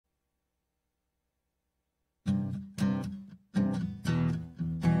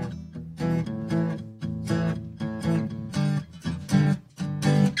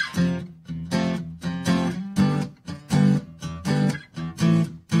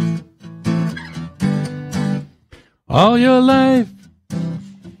All your life,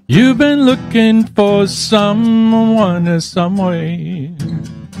 you've been looking for someone or some way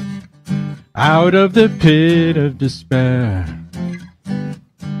out of the pit of despair.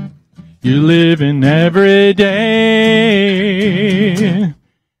 You live in every day,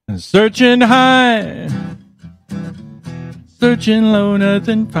 searching high, searching low,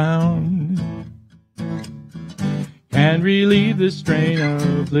 nothing found. Can't relieve the strain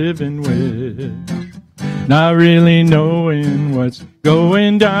of living with, not really knowing what's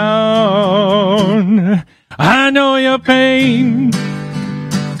going down. I know your pain.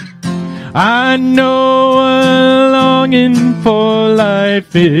 I know what longing for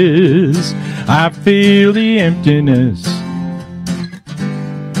life is. I feel the emptiness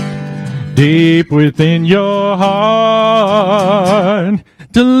deep within your heart.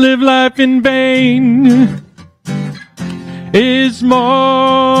 To live life in vain is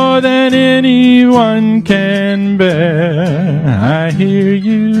more than anyone can bear. I hear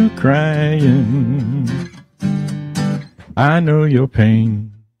you crying. I know your pain.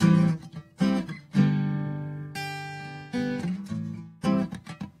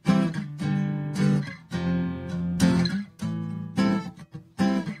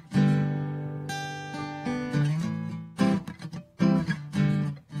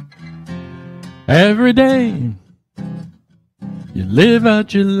 Every day you live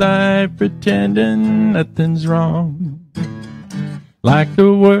out your life pretending nothing's wrong, like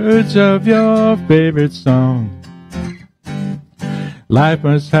the words of your favorite song. Life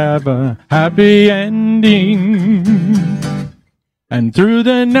must have a happy ending, and through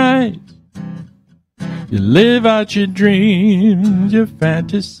the night you live out your dreams, your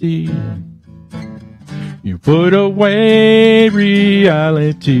fantasy. You put away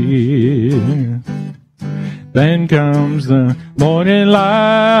reality. Then comes the morning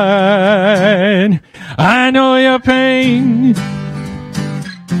light. I know your pain.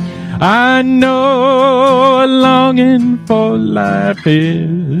 I know what longing for life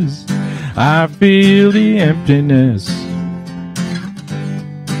is. I feel the emptiness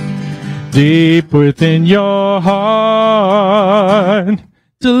deep within your heart.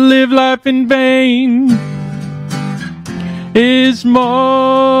 To live life in vain is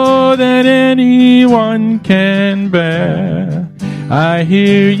more than anyone can bear. I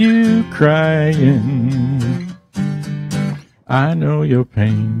hear you crying. I know your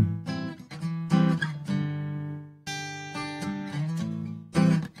pain.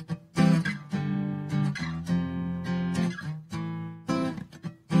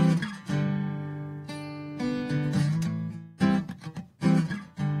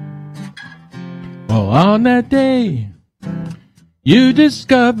 Well, on that day, you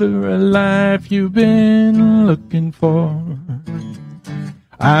discover a life you've been looking for.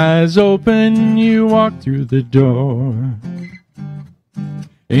 Eyes open, you walk through the door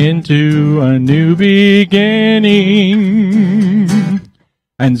into a new beginning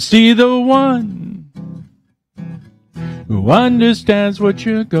and see the one who understands what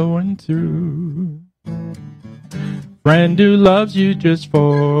you're going through. Friend who loves you just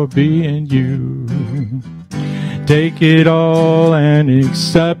for being you. Take it all and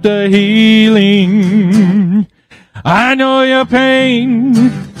accept the healing. I know your pain.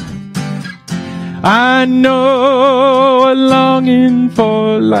 I know what longing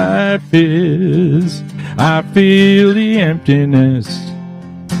for life is. I feel the emptiness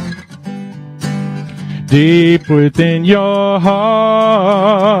deep within your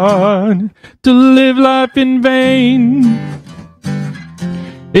heart. To live life in vain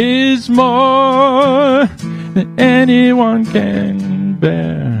is more than anyone can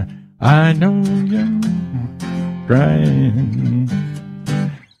bear. I know you're crying.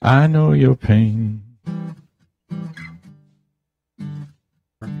 I know your pain.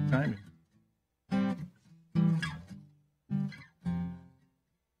 Perfect timing.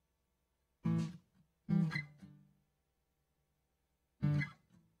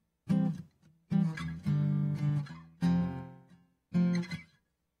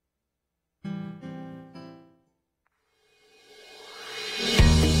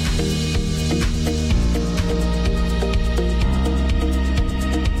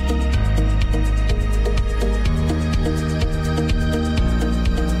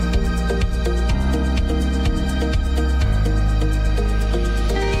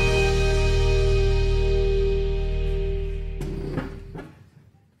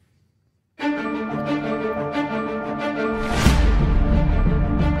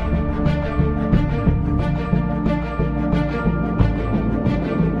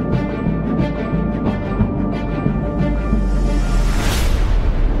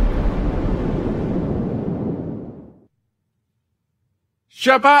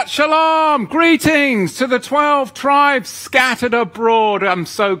 Shabbat Shalom! Greetings to the 12 tribes scattered abroad. I'm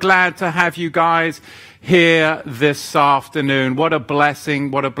so glad to have you guys here this afternoon. What a blessing,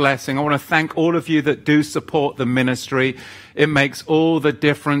 what a blessing. I want to thank all of you that do support the ministry. It makes all the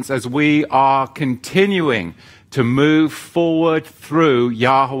difference as we are continuing to move forward through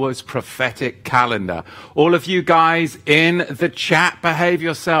Yahweh's prophetic calendar. All of you guys in the chat, behave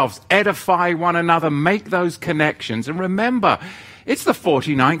yourselves, edify one another, make those connections. And remember, it's the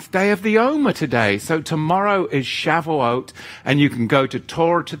 49th day of the Omer today. So tomorrow is Shavuot, and you can go to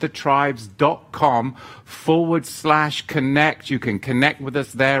TorahToTheTribes.com/connect. You can connect with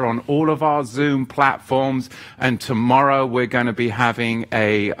us there on all of our Zoom platforms. And tomorrow we're going to be having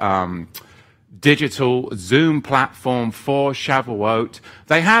a digital Zoom platform for Shavuot.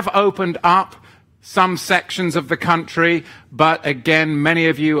 They have opened up some sections of the country, but again, many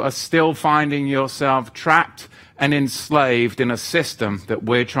of you are still finding yourself trapped and enslaved in a system that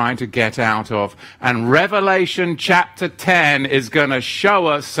we're trying to get out of. And Revelation chapter 10 is going to show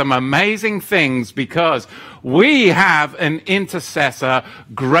us some amazing things, because we have an intercessor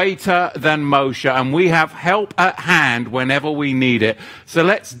greater than Moshe, and we have help at hand whenever we need it. So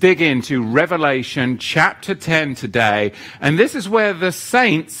let's dig into Revelation chapter 10 today. And this is where the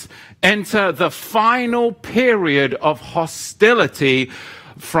saints enter the final period of hostility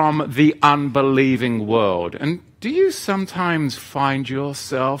from the unbelieving world. And do you sometimes find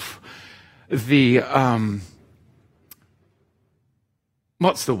yourself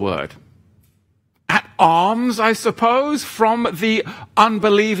what's the word? At arms, I suppose, from the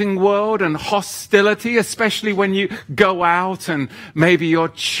unbelieving world and hostility, especially when you go out and maybe you're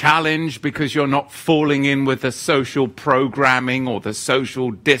challenged because you're not falling in with the social programming or the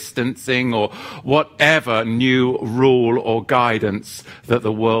social distancing or whatever new rule or guidance that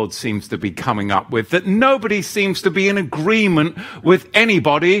the world seems to be coming up with, that nobody seems to be in agreement with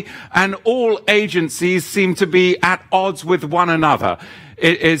anybody, and all agencies seem to be at odds with one another.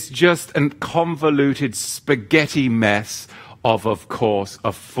 It is just a convoluted spaghetti mess of course,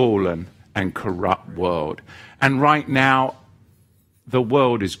 a fallen and corrupt world. And right now, the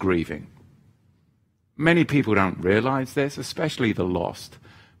world is grieving. Many people don't realize this, especially the lost,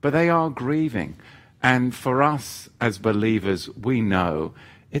 but they are grieving. And for us as believers, we know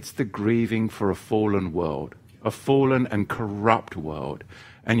it's the grieving for a fallen world, a fallen and corrupt world.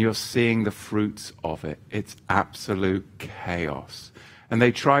 And you're seeing the fruits of it. It's absolute chaos. And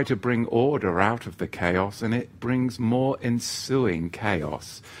they try to bring order out of the chaos, and it brings more ensuing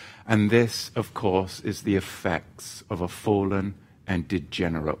chaos. And this, of course, is the effects of a fallen and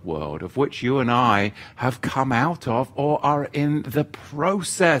degenerate world, of which you and I have come out of, or are in the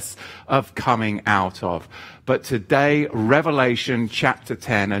process of coming out of. But today, Revelation chapter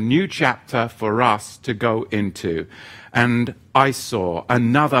 10, a new chapter for us to go into. And I saw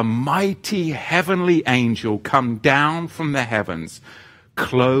another mighty heavenly angel come down from the heavens,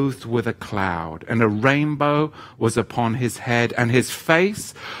 clothed with a cloud, and a rainbow was upon his head, and his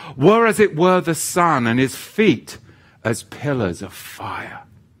face were as it were the sun, and his feet as pillars of fire.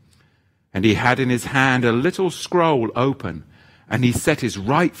 And he had in his hand a little scroll open, and he set his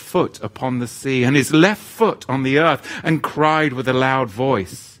right foot upon the sea, and his left foot on the earth, and cried with a loud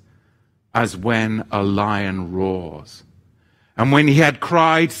voice, as when a lion roars. And when he had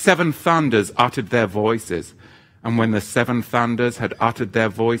cried, 7 thunders uttered their voices. And when the 7 thunders had uttered their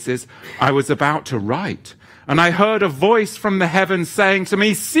voices, I was about to write. And I heard a voice from the heavens saying to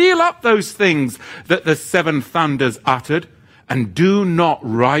me, seal up those things that the 7 thunders uttered, and do not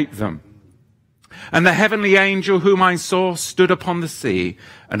write them. And the heavenly angel whom I saw stood upon the sea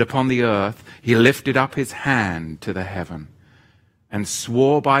and upon the earth. He lifted up his hand to the heaven and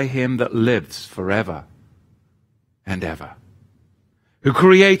swore by him that lives forever and ever, who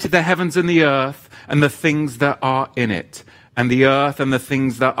created the heavens and the earth and the things that are in it, and the earth and the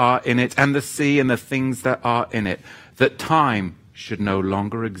things that are in it, and the sea and the things that are in it, that time should no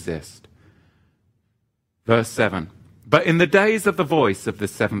longer exist. Verse 7, but in the days of the voice of the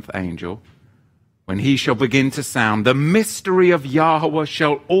 7th angel, when he shall begin to sound, the mystery of Yahweh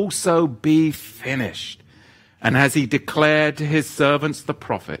shall also be finished. And as he declared to his servants the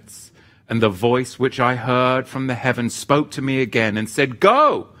prophets, and the voice which I heard from the heavens spoke to me again and said,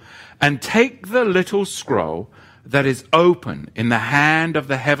 go and take the little scroll that is open in the hand of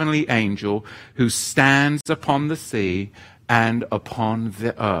the heavenly angel who stands upon the sea and upon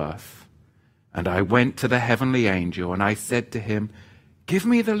the earth. And I went to the heavenly angel, and I said to him, give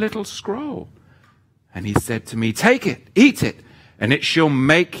me the little scroll. And he said to me, take it, eat it, and it shall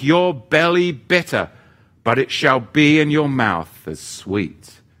make your belly bitter, but it shall be in your mouth as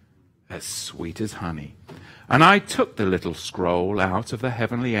sweet as honey. And I took the little scroll out of the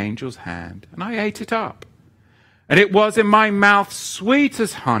heavenly angel's hand, and I ate it up. And it was in my mouth sweet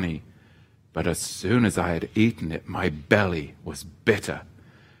as honey. But as soon as I had eaten it, my belly was bitter.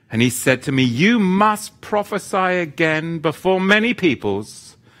 And he said to me, you must prophesy again before many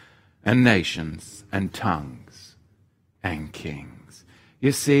peoples and nations and tongues and kings.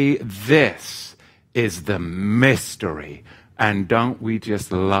 You see, this is the mystery. And don't we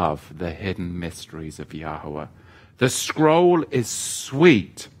just love the hidden mysteries of Yahweh? The scroll is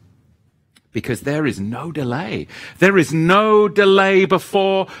sweet because there is no delay. There is no delay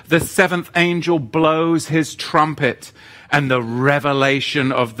before the seventh angel blows his trumpet and the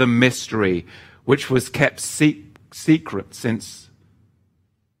revelation of the mystery, which was kept secret since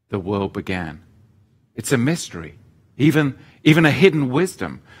the world began. It's a mystery, even a hidden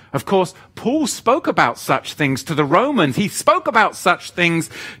wisdom. Of course, Paul spoke about such things to the Romans. He spoke about such things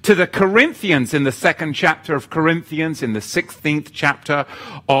to the Corinthians in the 2nd chapter of Corinthians, in the 16th chapter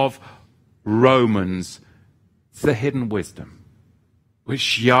of Romans. It's the hidden wisdom,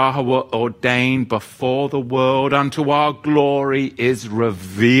 which Yahweh ordained before the world unto our glory is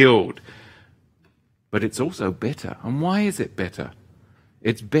revealed. But it's also bitter. And why is it bitter?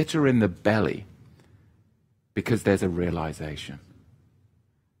 It's bitter in the belly because there's a realization.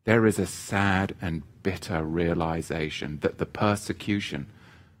 There is a sad and bitter realization that the persecution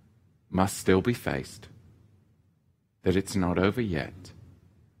must still be faced, that it's not over yet,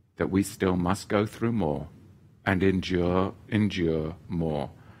 that we still must go through more and endure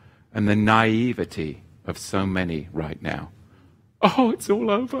more. And the naivety of so many right now. Oh, it's all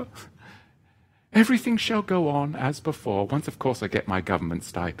over. Everything shall go on as before. Once, of course, I get my government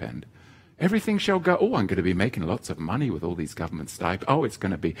stipend. Everything shall go, oh, I'm going to be making lots of money with all these government stipends. Oh, it's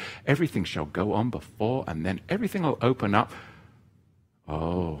going to be, everything shall go on before, and then everything will open up.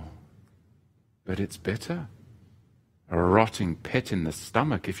 Oh, but it's bitter. A rotting pit in the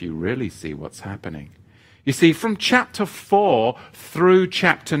stomach if you really see what's happening. You see, from chapter 4 through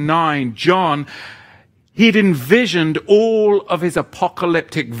chapter 9, John, he'd envisioned all of his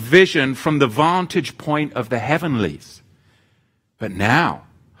apocalyptic vision from the vantage point of the heavenlies. But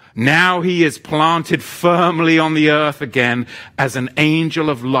now he is planted firmly on the earth again as an angel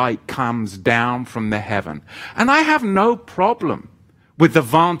of light comes down from the heaven. And I have no problem with the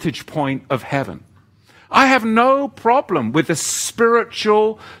vantage point of heaven. I have no problem with the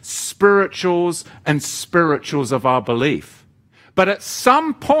spirituals and spirituals of our belief. But at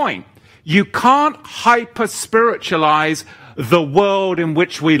some point, you can't hyper-spiritualize the world in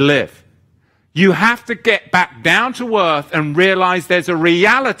which we live. You have to get back down to earth and realize there's a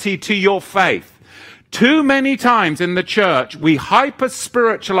reality to your faith. Too many times in the church, we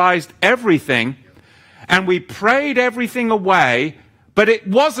hyper-spiritualized everything and we prayed everything away, but it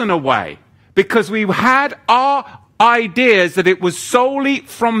wasn't away because we had our ideas that it was solely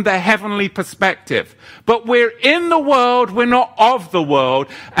from the heavenly perspective. But we're in the world, we're not of the world,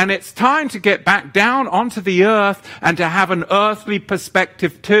 and it's time to get back down onto the earth and to have an earthly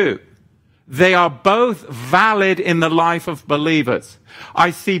perspective too. They are both valid in the life of believers.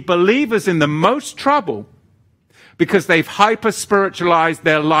 I see believers in the most trouble because they've hyper-spiritualized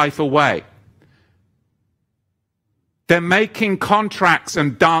their life away. They're making contracts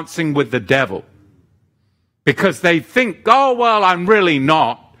and dancing with the devil because they think, oh, well, I'm really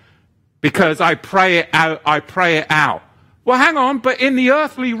not because I pray it out. Well, hang on, but in the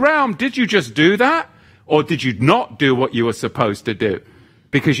earthly realm, did you just do that? Or did you not do what you were supposed to do?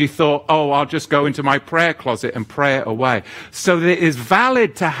 Because you thought, oh, I'll just go into my prayer closet and pray it away. So it is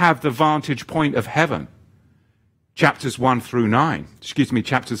valid to have the vantage point of heaven. Chapters 4 through 9.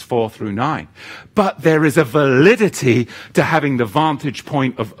 But there is a validity to having the vantage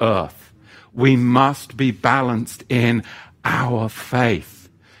point of earth. We must be balanced in our faith.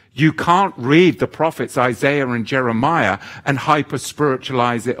 You can't read the prophets Isaiah and Jeremiah and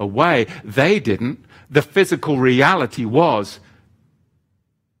hyper-spiritualize it away. They didn't. The physical reality was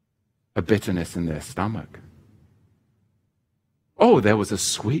a bitterness in their stomach. Oh, there was a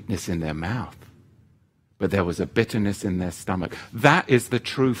sweetness in their mouth, but there was a bitterness in their stomach. That is the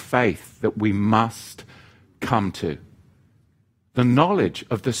true faith that we must come to. The knowledge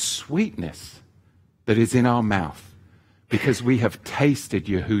of the sweetness that is in our mouth, because we have tasted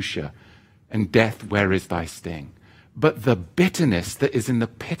Yahusha, and death, where is thy sting? But the bitterness that is in the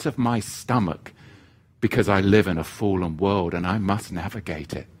pit of my stomach, because I live in a fallen world and I must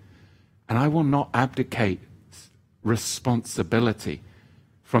navigate it. And I will not abdicate responsibility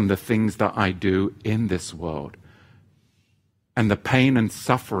from the things that I do in this world. And the pain and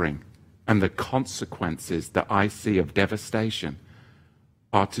suffering and the consequences that I see of devastation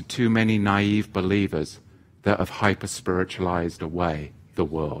are to too many naive believers that have hyper-spiritualized away the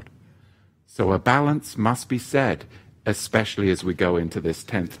world. So a balance must be said, especially as we go into this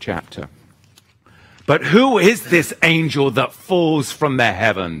 10th chapter. But who is this angel that falls from the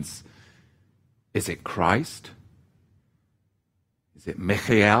heavens? Is it Christ? Is it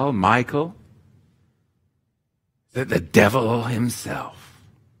Michael? Is it the devil himself?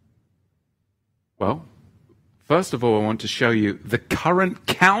 Well, first of all, I want to show you the current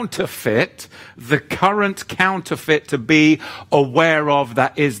counterfeit to be aware of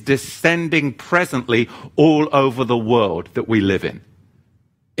that is descending presently all over the world that we live in.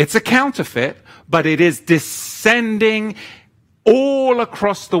 It's a counterfeit, but it is descending all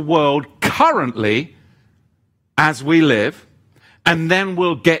across the world currently as we live, and then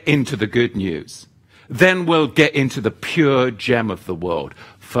we'll get into the good news. Then we'll get into the pure gem of the world.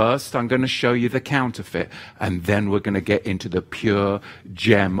 First, I'm going to show you the counterfeit, and then we're going to get into the pure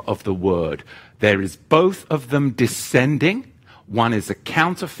gem of the word. There is both of them descending. One is a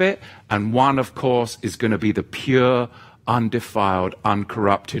counterfeit, and one, of course, is going to be the pure, undefiled,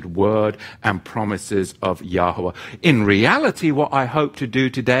 uncorrupted word and promises of Yahweh. In reality, what I hope to do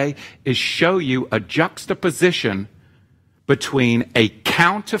today is show you a juxtaposition between a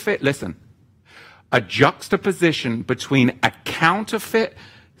counterfeit, a juxtaposition between a counterfeit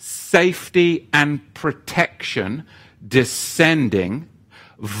safety and protection descending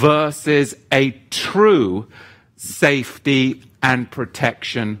versus a true safety and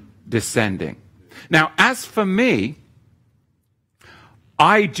protection descending. Now, as for me,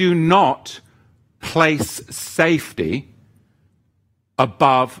 I do not place safety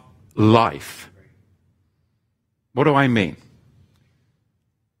above life. What do I mean?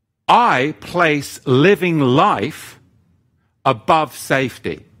 I place living life above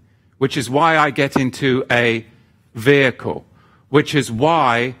safety, which is why I get into a vehicle, which is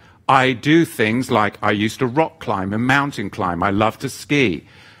why I do things like I used to rock climb and mountain climb. I love to ski.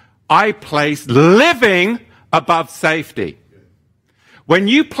 I place living above safety. When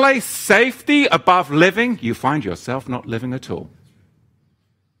you place safety above living, you find yourself not living at all.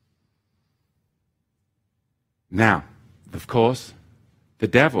 Now, of course, the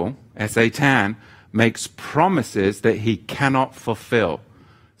devil, Satan, makes promises that he cannot fulfill.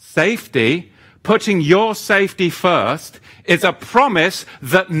 Safety, putting your safety first, is a promise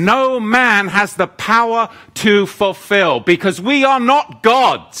that no man has the power to fulfill, because we are not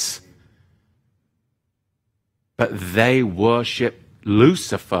gods. But they worship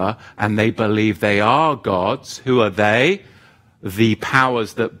Lucifer, and they believe they are gods. Who are they? The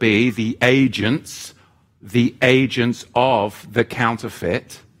powers that be, the agents of the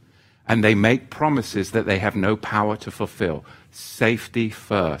counterfeit, and they make promises that they have no power to fulfill. Safety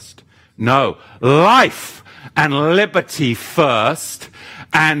first. No, life and liberty first,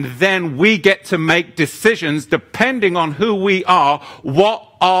 and then we get to make decisions depending on who we are, what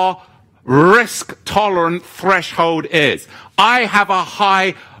our risk-tolerant threshold is. I have a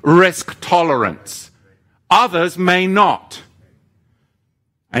high risk tolerance. Others may not.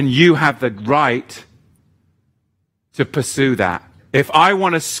 And you have the right to pursue that. If I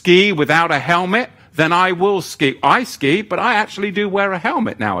want to ski without a helmet, then I will ski. I ski, but I actually do wear a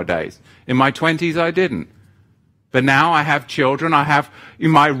helmet nowadays. In my 20s, I didn't. But now I have children.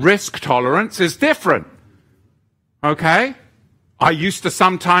 My risk tolerance is different. Okay? I used to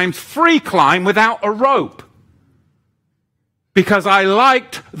sometimes free climb without a rope because I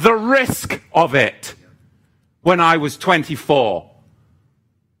liked the risk of it when I was 24.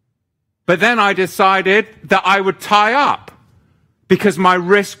 But then I decided that I would tie up because my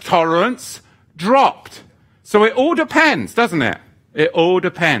risk tolerance dropped. So it all depends, doesn't it? It all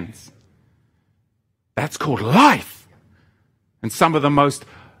depends. That's called life. And some of the most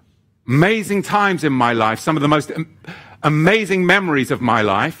amazing times in my life, some of the most amazing memories of my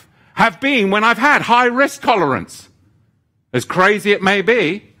life have been when I've had high risk tolerance. As crazy it may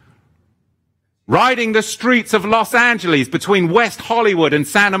be, riding the streets of Los Angeles between West Hollywood and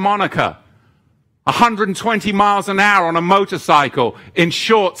Santa Monica, 120 miles an hour on a motorcycle in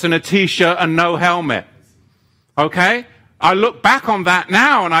shorts and a t-shirt and no helmet. Okay? I look back on that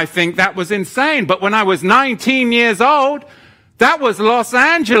now and I think that was insane. But when I was 19 years old, that was Los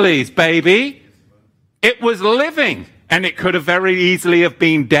Angeles, baby. It was living. And it could have very easily have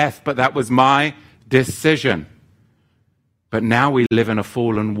been death, but that was my decision. But now we live in a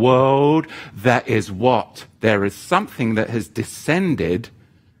fallen world that is what? There is something that has descended,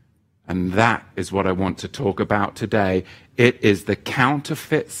 And that is what I want to talk about today. It is the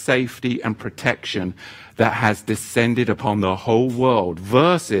counterfeit safety and protection that has descended upon the whole world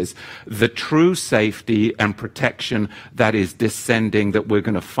versus the true safety and protection that is descending that we're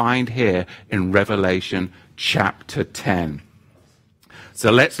going to find here in Revelation chapter 10. So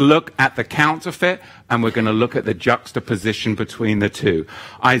let's look at the counterfeit, and we're going to look at the juxtaposition between the two.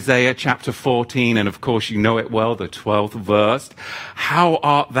 Isaiah chapter 14, and of course you know it well, the 12th verse. How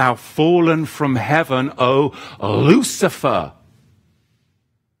art thou fallen from heaven, O Lucifer,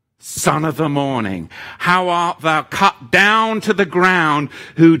 son of the morning? How art thou cut down to the ground,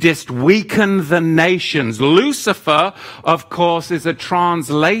 who didst weaken the nations? Lucifer, of course, is a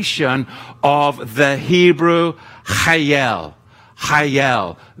translation of the Hebrew Chayel.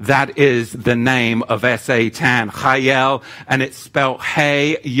 Chayel, that is the name of Satan. Chayel, and it's spelled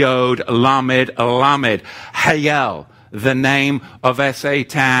Hey, Yod, Lamed, Lamed. Chayel, the name of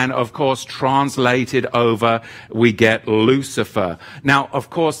Satan, of course, translated over, we get Lucifer. Now, of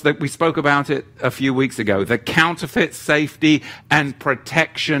course, we spoke about it a few weeks ago. The counterfeit safety and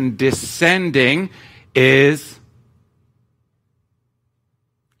protection descending is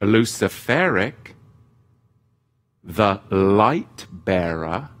Luciferic. The light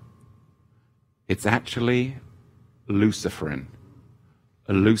bearer, it's actually Luciferin,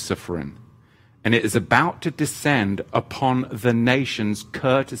 a Luciferin. And it is about to descend upon the nations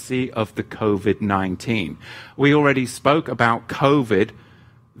courtesy of the COVID-19. We already spoke about COVID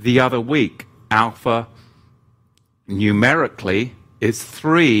the other week. Alpha numerically is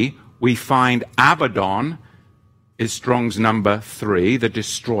 3. We find Abaddon is Strong's number 3, the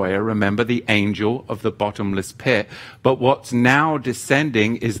destroyer, remember, the angel of the bottomless pit. But what's now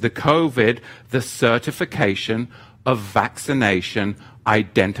descending is the COVID, the certification of vaccination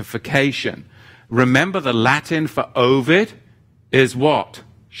identification. Remember, the Latin for Ovid is what?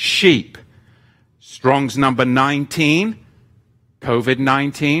 Sheep. Strong's number 19,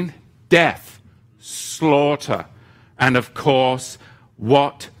 COVID-19, death, slaughter. And of course,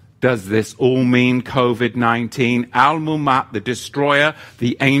 what does this all mean, COVID-19? Al-Mumat, the destroyer,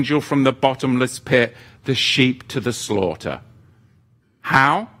 the angel from the bottomless pit, the sheep to the slaughter.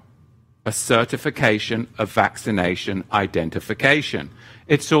 How? A certification of vaccination identification.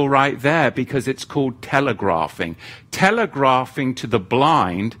 It's all right there because it's called telegraphing. Telegraphing to the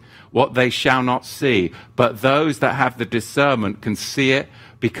blind what they shall not see. But those that have the discernment can see it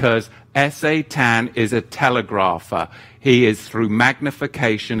because Satan is a telegrapher. He is through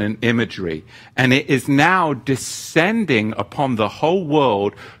magnification and imagery. And it is now descending upon the whole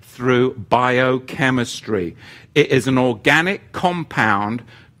world through biochemistry. It is an organic compound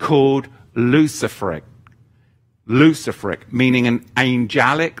called luciferic. Luciferic, meaning an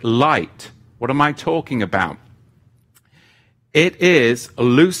angelic light. What am I talking about? It is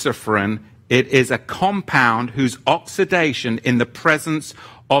luciferin. It is a compound whose oxidation in the presence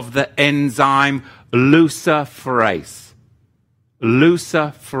of the enzyme luciferase.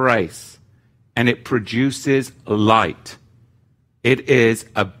 Luciferase. And it produces light. It is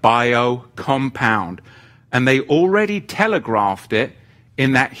a biocompound. And they already telegraphed it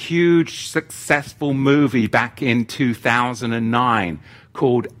in that huge successful movie back in 2009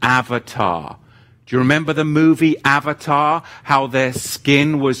 called Avatar. Do you remember the movie Avatar? How their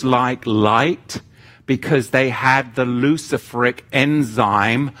skin was like light? Because they had the luciferic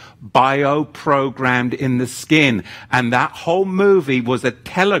enzyme bioprogrammed in the skin. And that whole movie was a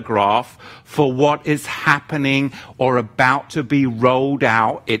telegraph for what is happening or about to be rolled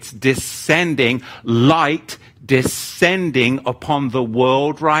out. It's descending, light descending upon the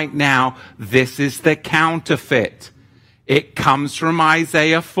world right now. This is the counterfeit. It comes from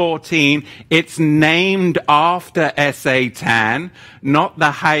Isaiah 14. It's named after Satan, not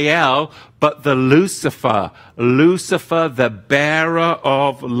the Hael, but the Lucifer. Lucifer, the bearer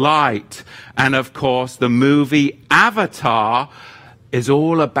of light. And of course, the movie Avatar is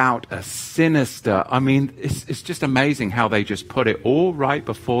all about a sinister, it's just amazing how they just put it all right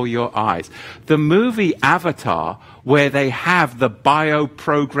before your eyes. The movie Avatar, where they have the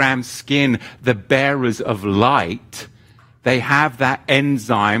bioprogrammed skin, the bearers of light, they have that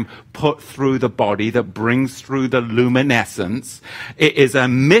enzyme put through the body that brings through the luminescence. It is a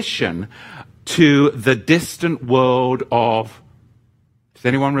mission to the distant world of, does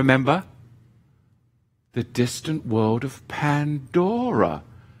anyone remember? The distant world of Pandora.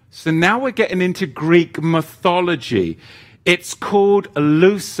 So now we're getting into Greek mythology. It's called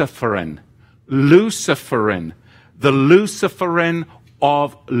Luciferin. Luciferin. The luciferin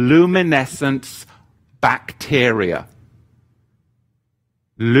of luminescence bacteria.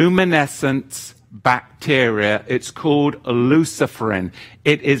 Luminescence bacteria. It's called luciferin.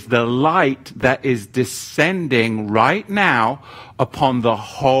 It is the light that is descending right now upon the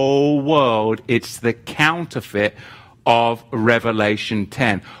whole world. It's the counterfeit of Revelation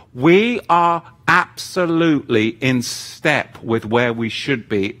 10. We are absolutely in step with where we should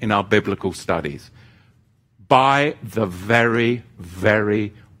be in our biblical studies by the very,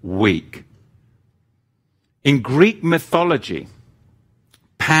 very weak. In Greek mythology,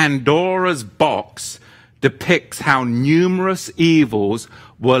 Pandora's box depicts how numerous evils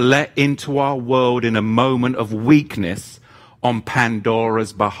were let into our world in a moment of weakness on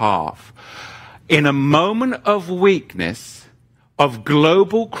Pandora's behalf. In a moment of weakness, of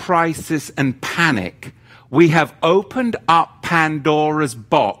global crisis and panic, we have opened up Pandora's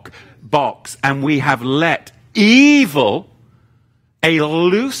box and we have let evil, a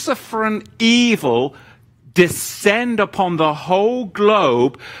Luciferin evil, descend upon the whole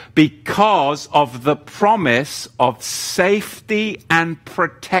globe because of the promise of safety and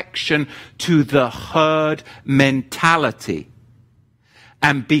protection to the herd mentality.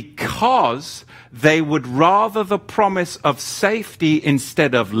 And because they would rather the promise of safety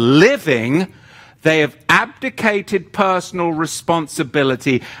instead of living, they have abdicated personal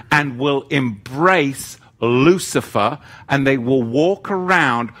responsibility and will embrace Lucifer, and they will walk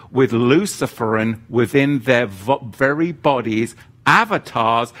around with Luciferin within their very bodies,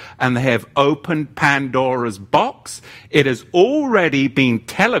 avatars, and they have opened Pandora's box. It has already been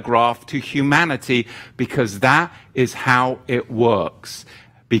telegraphed to humanity because that is how it works.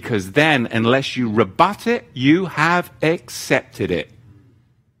 Because then, unless you rebut it, you have accepted it.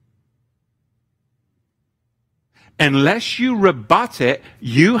 Unless you rebut it,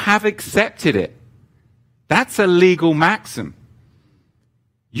 you have accepted it. That's a legal maxim.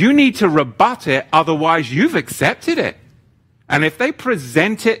 You need to rebut it, otherwise you've accepted it. And if they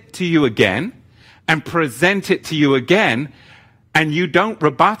present it to you again, and present it to you again, and you don't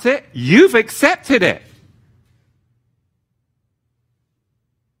rebut it, you've accepted it.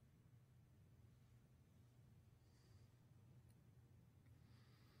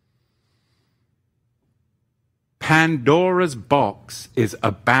 Pandora's box is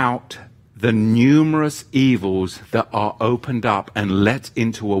about the numerous evils that are opened up and let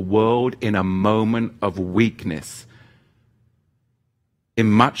into a world in a moment of weakness. In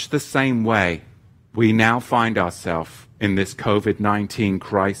much the same way, we now find ourselves in this COVID-19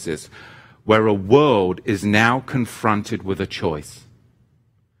 crisis, where a world is now confronted with a choice.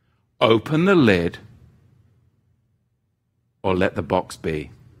 Open the lid or let the box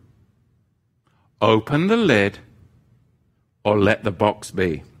be. Open the lid or let the box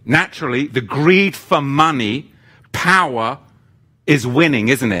be. Naturally, the greed for money, power, is winning,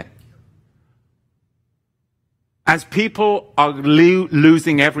 isn't it? As people are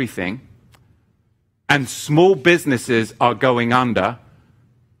losing everything and small businesses are going under,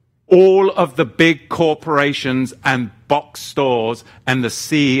 all of the big corporations and box stores and the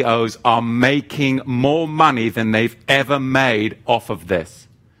CEOs are making more money than they've ever made off of this.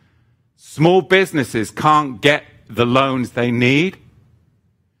 Small businesses can't get the loans they need.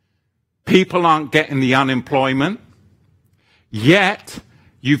 People aren't getting the unemployment. Yet,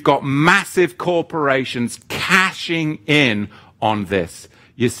 you've got massive corporations cashing in on this.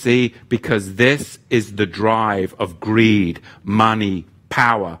 You see, because this is the drive of greed, money,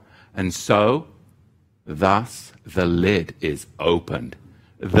 power. And so, thus, the lid is opened.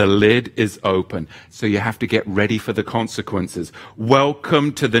 The lid is open. So you have to get ready for the consequences.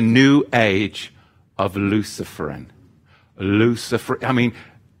 Welcome to the new age of Luciferin. I mean,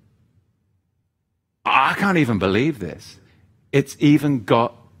 I can't even believe this. It's even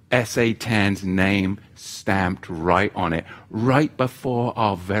got SA10's name stamped right on it, right before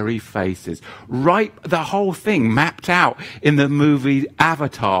our very faces. Right, the whole thing mapped out in the movie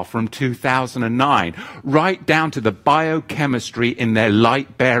Avatar from 2009, right down to the biochemistry in their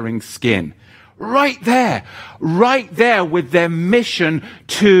light-bearing skin. Right there with their mission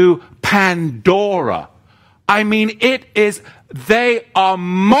to Pandora. I mean, they are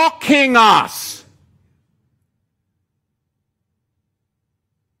mocking us.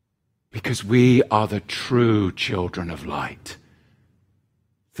 Because we are the true children of light.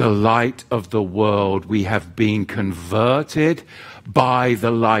 The light of the world. We have been converted by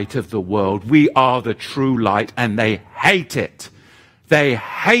the light of the world. We are the true light, and they hate it. They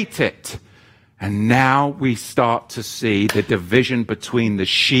hate it. And now we start to see the division between the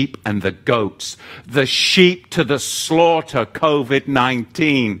sheep and the goats. The sheep to the slaughter,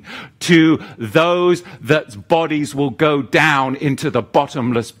 COVID-19, to those that bodies will go down into the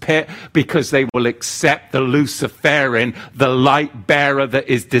bottomless pit because they will accept the Luciferian, the light bearer that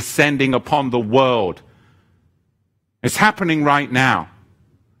is descending upon the world. It's happening right now.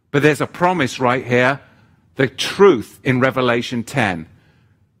 But there's a promise right here, the truth in Revelation 10.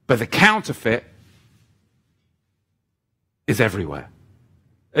 But the counterfeit is everywhere.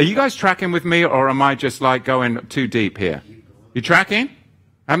 Are you guys tracking with me, or am I just like going too deep here? You tracking?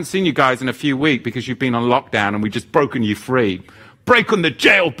 I haven't seen you guys in a few weeks because you've been on lockdown and we've just broken you free. Breaking the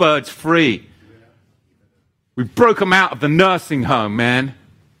jailbirds free. We broke them out of the nursing home, man.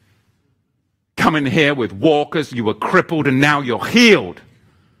 Coming here with walkers, you were crippled and now you're healed.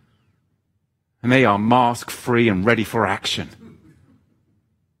 And they are mask-free and ready for action.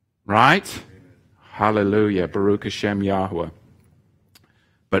 Right? Hallelujah. Baruch Hashem Yahweh.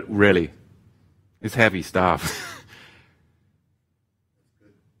 But really, it's heavy stuff.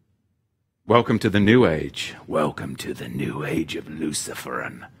 Welcome to the new age. Welcome to the new age of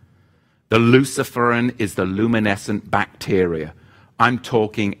Luciferin. The Luciferin is the luminescent bacteria. I'm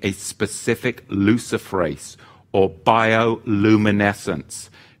talking a specific luciferase or bioluminescence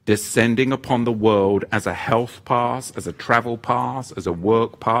descending upon the world as a health pass, as a travel pass, as a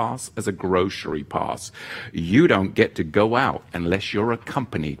work pass, as a grocery pass. You don't get to go out unless you're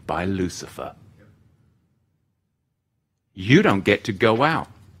accompanied by Lucifer. You don't get to go out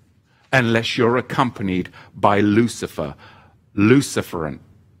unless you're accompanied by Lucifer. Luciferin,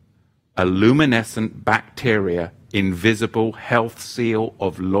 a luminescent bacteria, invisible health seal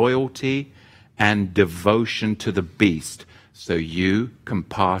of loyalty and devotion to the beast, so you can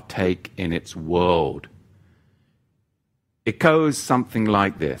partake in its world. It goes something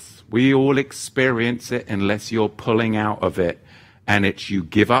like this. We all experience it unless you're pulling out of it. And it's you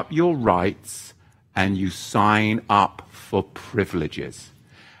give up your rights and you sign up for privileges.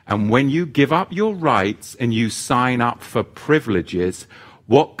 And when you give up your rights and you sign up for privileges,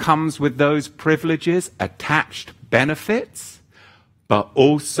 what comes with those privileges? Attached benefits, but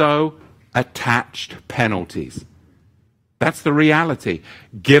also attached penalties. That's the reality.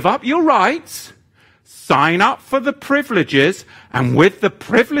 Give up your rights, sign up for the privileges, and with the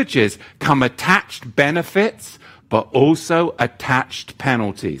privileges come attached benefits, but also attached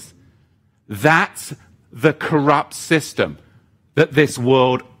penalties. That's the corrupt system that this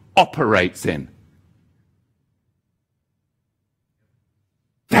world operates in.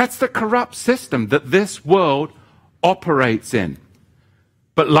 That's the corrupt system that this world operates in.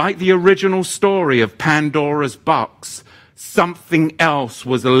 But like the original story of Pandora's box, something else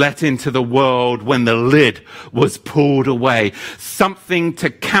was let into the world when the lid was pulled away. Something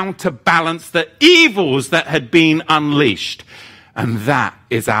to counterbalance the evils that had been unleashed. And that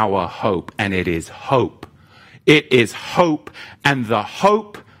is our hope. And it is hope. It is hope. And the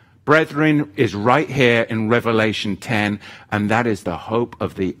hope, brethren, is right here in Revelation 10. And that is the hope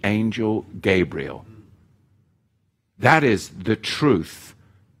of the angel Gabriel. That is the truth.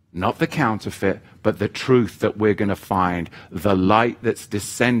 Not the counterfeit, but the truth that we're going to find. The light that's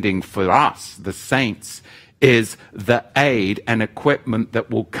descending for us, the saints, is the aid and equipment that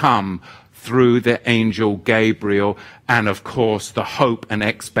will come through the angel Gabriel. And of course, the hope and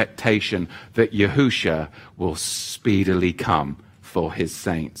expectation that Yahushua will speedily come for his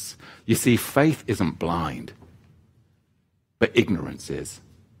saints. You see, faith isn't blind, but ignorance is.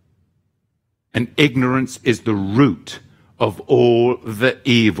 And ignorance is the root of all the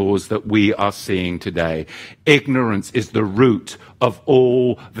evils that we are seeing today. Ignorance is the root of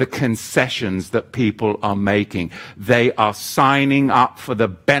all the concessions that people are making. They are signing up for the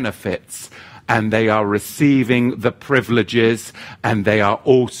benefits and they are receiving the privileges and they are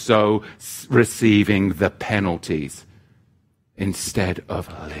also receiving the penalties instead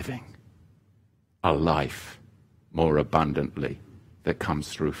of living a life more abundantly that comes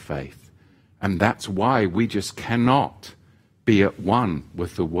through faith. And that's why we just cannot be at one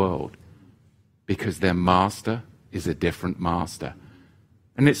with the world, because their master is a different master.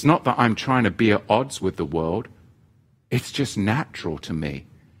 And it's not that I'm trying to be at odds with the world. It's just natural to me,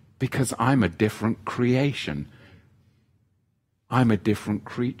 because I'm a different creation. I'm a different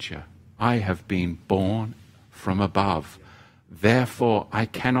creature. I have been born from above. Therefore, I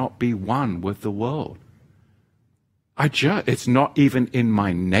cannot be one with the world. It's not even in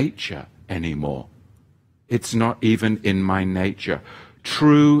my nature anymore. It's not even in my nature.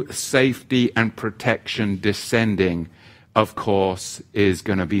 True safety and protection descending, of course, is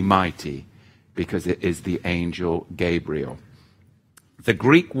going to be mighty because it is the angel Gabriel. The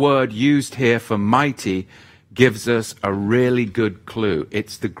Greek word used here for mighty gives us a really good clue.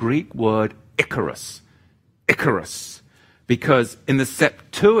 It's the Greek word Icarus. Icarus. Because in the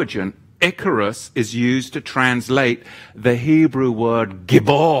Septuagint, Icarus is used to translate the Hebrew word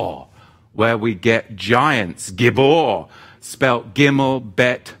Gibor, where we get giants. Gibor, spelt Gimel,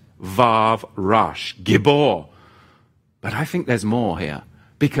 Bet, Vav, Rash. Gibor. But I think there's more here,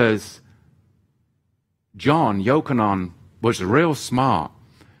 because John, Yochanan, was real smart.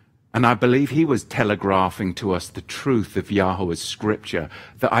 And I believe he was telegraphing to us the truth of Yahweh's scripture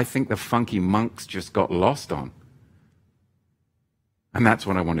that I think the funky monks just got lost on. And that's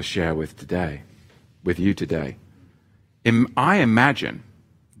what I want to share with you today. I imagine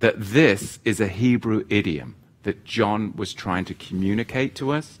that this is a Hebrew idiom that John was trying to communicate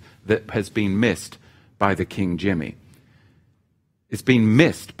to us that has been missed by the King Jimmy. It's been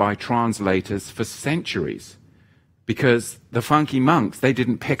missed by translators for centuries because the funky monks, they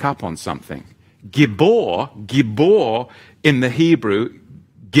didn't pick up on something. Gibor in the Hebrew,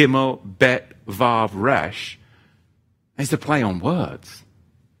 Gimel, Bet, Vav, Resh, is a play on words.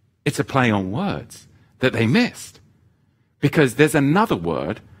 It's a play on words that they missed. Because there's another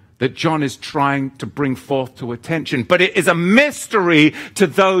word that John is trying to bring forth to attention, but it is a mystery to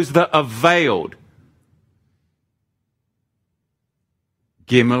those that are veiled.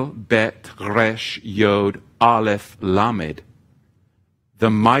 Gimel, Bet, Resh, Yod, Aleph, Lamed. The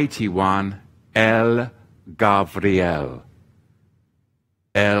mighty one, El Gavriel.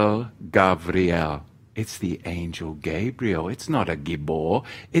 El Gavriel. It's the angel Gabriel. It's not a Gibor.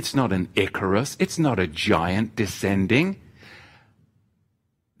 It's not an Icarus. It's not a giant descending.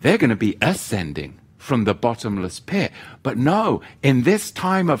 They're going to be ascending from the bottomless pit. But no, in this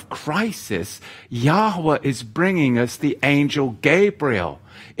time of crisis, Yahweh is bringing us the angel Gabriel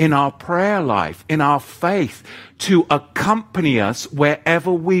in our prayer life, in our faith, to accompany us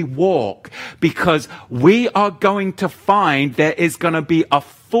wherever we walk, because we are going to find there is going to be a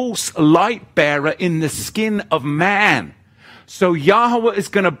false light bearer in the skin of man. So Yahweh is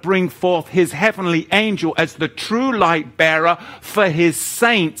going to bring forth his heavenly angel as the true light bearer for his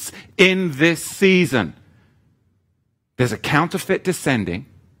saints in this season. There's a counterfeit descending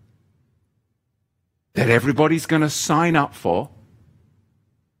that everybody's going to sign up for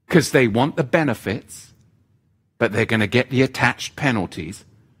because they want the benefits, but they're going to get the attached penalties,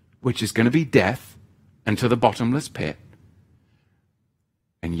 which is going to be death and to the bottomless pit.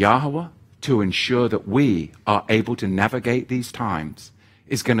 And Yahweh, to ensure that we are able to navigate these times,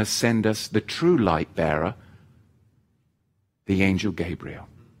 is going to send us the true light bearer, the angel Gabriel,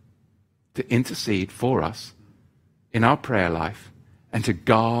 to intercede for us in our prayer life and to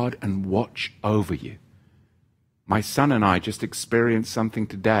guard and watch over you. My son and I just experienced something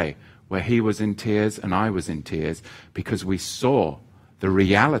today where he was in tears and I was in tears because we saw the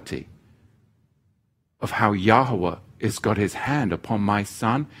reality of how Yahweh has got his hand upon my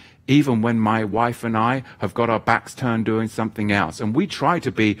son, even when my wife and I have got our backs turned doing something else. And we try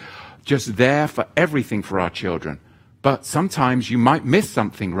to be just there for everything for our children. But sometimes you might miss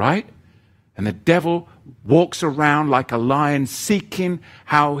something, right? And the devil walks around like a lion seeking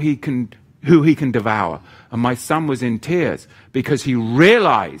who he can devour. And my son was in tears because he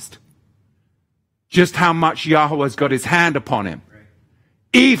realized just how much Yahweh has got his hand upon him,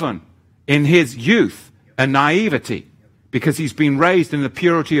 even in his youth and naivety. Because he's been raised in the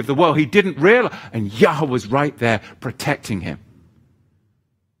purity of the world. He didn't realize, and Yahweh was right there protecting him.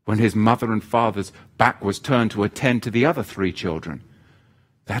 When his mother and father's back was turned to attend to the other 3 children.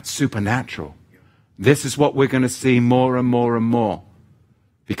 That's supernatural. This is what we're going to see more and more and more.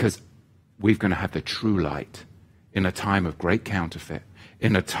 Because we're going to have the true light in a time of great counterfeit.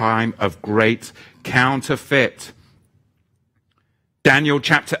 In a time of great counterfeit. Daniel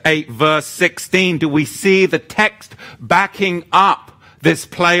chapter 8, verse 16, do we see the text backing up this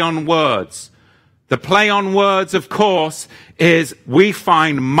play on words? The play on words, of course, is we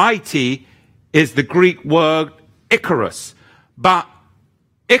find mighty is the Greek word Icarus. But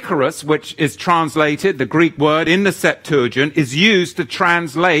Icarus, which is translated, the Greek word in the Septuagint, is used to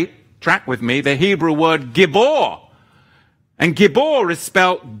translate, track with me, the Hebrew word Gibor. And Gibor is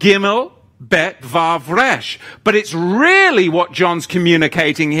spelt Gimel, Bet, Vav, Resh. But it's really what John's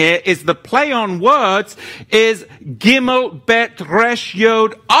communicating here is the play on words is Gimel, Bet, Resh,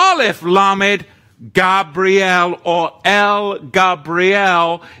 Yod, Aleph, Lamed, Gabriel, or El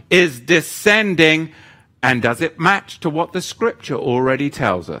Gabriel is descending. And does it match to what the scripture already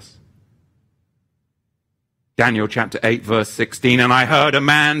tells us? Daniel chapter 8, verse 16, and I heard a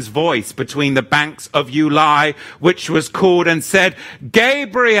man's voice between the banks of Ulai, which was called and said,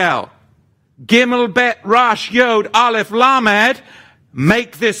 Gabriel, Gimel, Bet, Rash, Yod, Aleph, Lamed,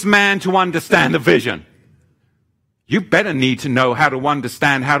 make this man to understand the vision. You better need to know how to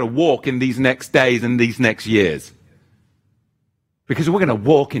understand how to walk in these next days and these next years. Because we're going to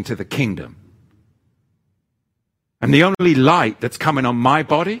walk into the kingdom. And the only light that's coming on my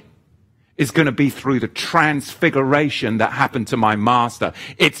body is going to be through the transfiguration that happened to my master.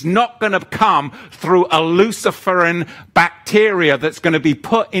 It's not going to come through a Luciferin bacteria that's going to be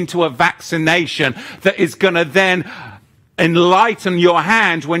put into a vaccination that is going to then enlighten your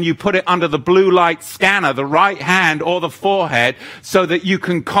hand when you put it under the blue light scanner, the right hand or the forehead, so that you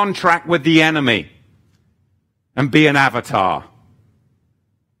can contract with the enemy and be an avatar.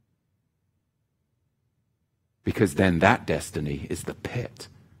 Because then that destiny is the pit.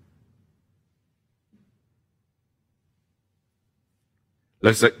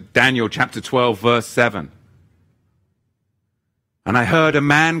 Let's look at Daniel chapter 12, verse 7. And I heard a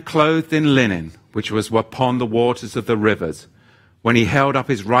man clothed in linen, which was upon the waters of the rivers, when he held up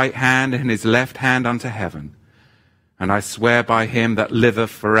his right hand and his left hand unto heaven. And I swear by him that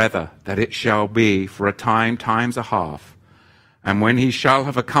liveth forever, that it shall be for a time, times a half. And when he shall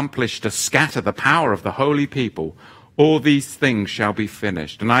have accomplished to scatter the power of the holy people, all these things shall be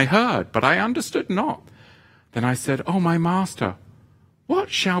finished. And I heard, but I understood not. Then I said, O my master, what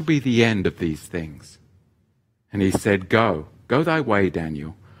shall be the end of these things? And he said, Go thy way,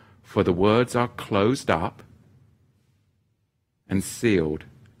 Daniel, for the words are closed up and sealed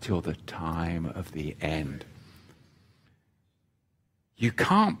till the time of the end. You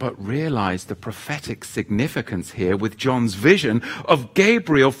can't but realize the prophetic significance here with John's vision of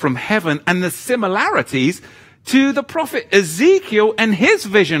Gabriel from heaven and the similarities to the prophet Ezekiel and his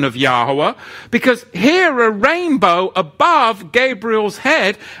vision of Yahweh, because here a rainbow above Gabriel's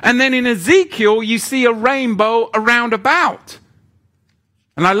head, and then in Ezekiel you see a rainbow around about.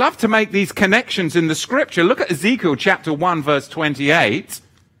 And I love to make these connections in the scripture. Look at Ezekiel chapter 1 verse 28.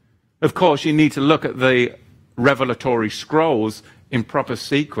 Of course, you need to look at the revelatory scrolls in proper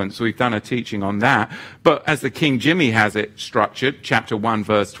sequence. We've done a teaching on that. But as the King Jimmy has it structured, chapter 1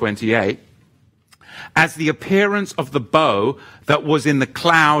 verse 28, as the appearance of the bow that was in the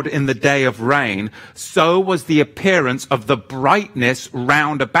cloud in the day of rain, so was the appearance of the brightness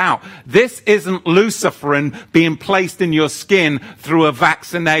round about. This isn't luciferin being placed in your skin through a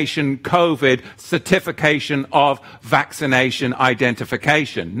vaccination, COVID certification of vaccination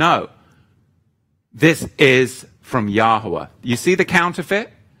identification. No. This is from Yahweh. You see the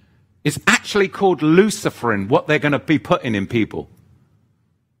counterfeit? It's actually called luciferin, what they're going to be putting in people.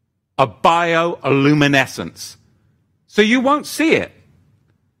 A bioluminescence. So you won't see it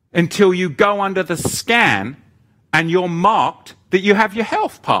until you go under the scan and you're marked that you have your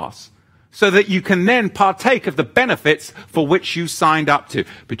health pass, so that you can then partake of the benefits for which you signed up to.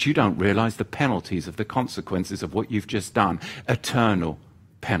 But you don't realize the penalties of the consequences of what you've just done. Eternal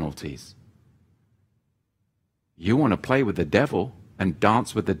penalties. You want to play with the devil and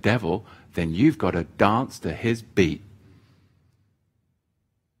dance with the devil, then you've got to dance to his beat.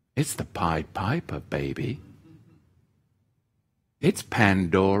 It's the Pied Piper, baby. It's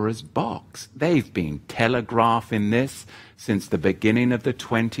Pandora's box. They've been telegraphing this since the beginning of the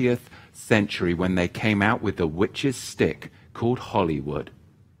 20th century, when they came out with the witch's stick called Hollywood.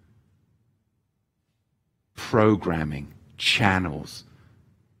 Programming, channels.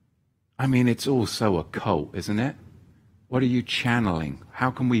 I mean, it's all so occult, isn't it? What are you channeling?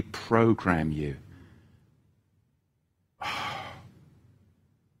 How can we program you?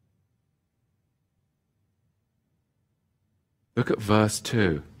 Look at verse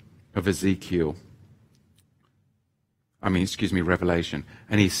 2 of Revelation.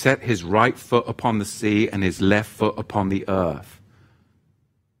 And he set his right foot upon the sea and his left foot upon the earth.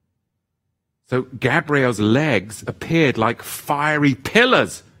 So Gabriel's legs appeared like fiery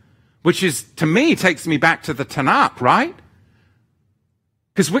pillars, which is, to me, takes me back to the Tanakh, right?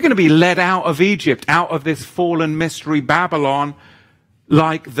 Because we're going to be led out of Egypt, out of this fallen mystery Babylon,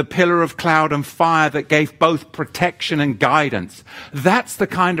 like the pillar of cloud and fire that gave both protection and guidance. That's the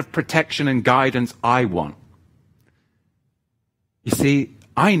kind of protection and guidance I want. You see,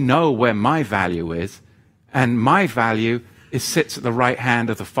 I know where my value is, and my value sits at the right hand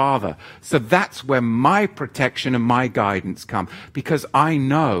of the Father. So that's where my protection and my guidance come, because I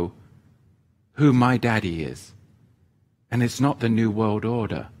know who my daddy is. And it's not the New World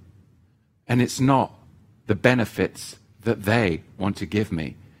Order. And it's not the benefits that they want to give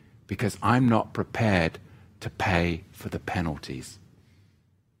me, because I'm not prepared to pay for the penalties,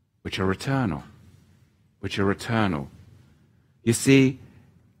 which are eternal. You see,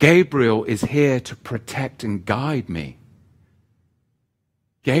 Gabriel is here to protect and guide me.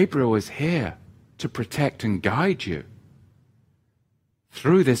 Gabriel is here to protect and guide you.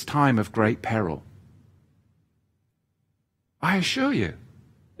 through this time of great peril. I assure you,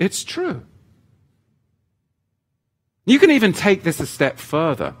 it's true. You can even take this a step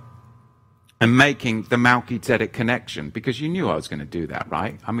further and making the Melchizedek connection, because you knew I was going to do that,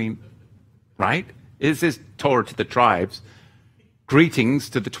 right? I mean, right? Is this Torah to the tribes? Greetings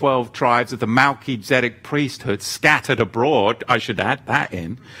to the 12 tribes of the Melchizedek priesthood scattered abroad. I should add that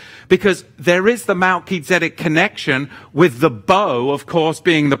in. Because there is the Melchizedek connection with the bow, of course,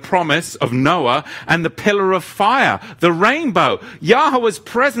 being the promise of Noah, and the pillar of fire, the rainbow, Yahweh's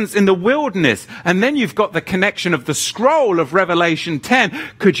presence in the wilderness. And then you've got the connection of the scroll of Revelation 10.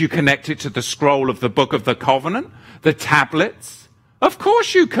 Could you connect it to the scroll of the Book of the Covenant, the tablets? Of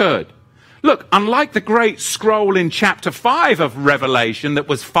course you could. Look, unlike the great scroll in chapter 5 of Revelation that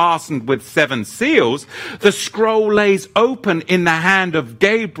was fastened with 7 seals, the scroll lays open in the hand of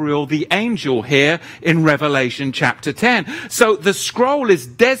Gabriel, the angel, here in Revelation chapter 10. So the scroll is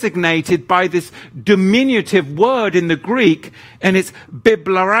designated by this diminutive word in the Greek, and it's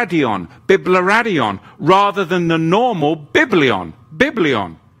bibloradion, rather than the normal biblion,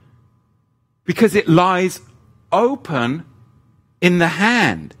 because it lies open in the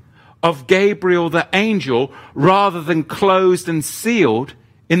hand of Gabriel the angel, rather than closed and sealed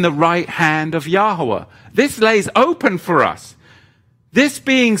in the right hand of Yahweh. This lays open for us. This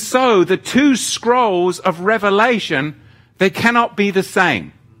being so, the 2 scrolls of Revelation, they cannot be the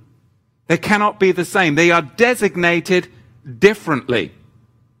same. They cannot be the same. They are designated differently.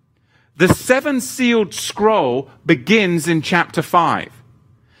 The 7-sealed scroll begins in chapter 5,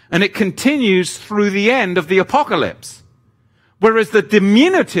 and it continues through the end of the Apocalypse. Whereas the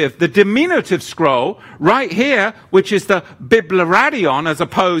diminutive scroll, right here, which is the bibloradion as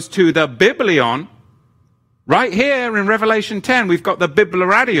opposed to the biblion, right here in Revelation 10, we've got the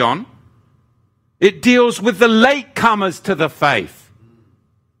bibloradion. It deals with the latecomers to the faith.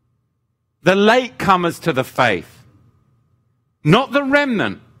 The latecomers to the faith. Not the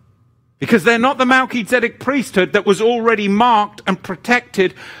remnant. Because they're not the Melchizedek priesthood that was already marked and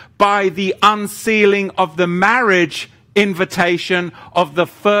protected by the unsealing of the marriage invitation of the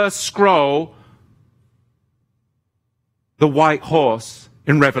first scroll, the white horse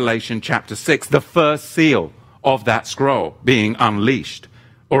in Revelation chapter 6, the first seal of that scroll being unleashed,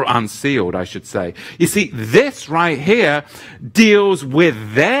 or unsealed, I should say. You see, this right here deals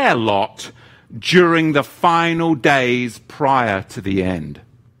with their lot during the final days prior to the end.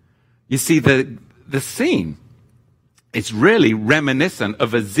 You see, the scene, it's really reminiscent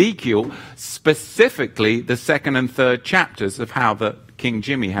of Ezekiel, specifically the 2nd and 3rd chapters of how the King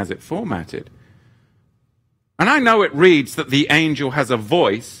Jimmy has it formatted. And I know it reads that the angel has a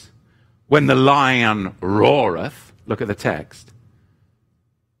voice when the lion roareth. Look at the text.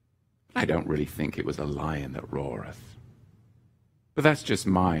 I don't really think it was a lion that roareth. But that's just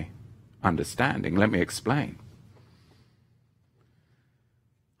my understanding. Let me explain.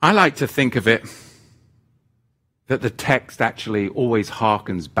 I like to think of it that the text actually always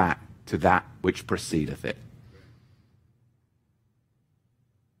harkens back to that which precedeth it.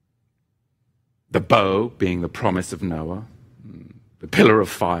 The bow being the promise of Noah, the pillar of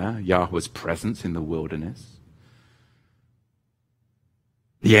fire, Yahweh's presence in the wilderness.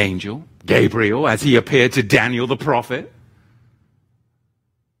 The angel, Gabriel, as he appeared to Daniel the prophet.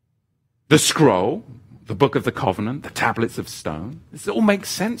 The scroll, the book of the covenant, the tablets of stone. This all makes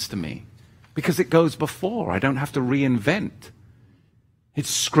sense to me. Because it goes before. I don't have to reinvent. It's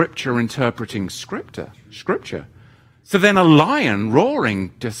Scripture interpreting Scripture. So then a lion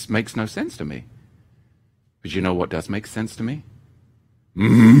roaring just makes no sense to me. But you know what does make sense to me?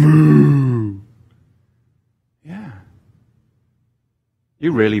 Moo. Yeah.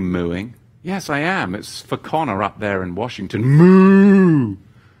 You really mooing? Yes, I am. It's for Connor up there in Washington. Moo.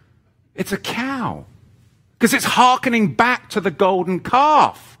 It's a cow. Because it's hearkening back to the golden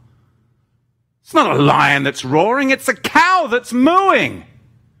calf. It's not a lion that's roaring, it's a cow that's mooing.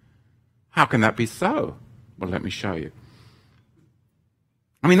 How can that be so? Well, let me show you.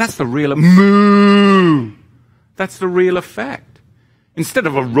 I mean, that's the real moo. That's the real effect. Instead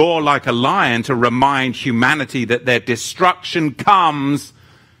of a roar like a lion to remind humanity that their destruction comes,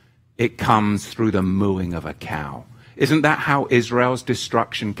 it comes through the mooing of a cow. Isn't that how Israel's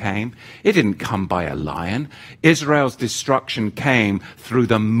destruction came? It didn't come by a lion. Israel's destruction came through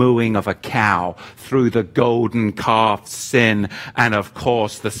the mooing of a cow, through the golden calf sin, and of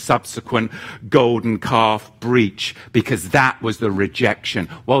course the subsequent golden calf breach, because that was the rejection.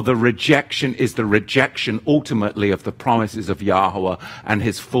 Well, the rejection is the rejection ultimately of the promises of Yahweh, and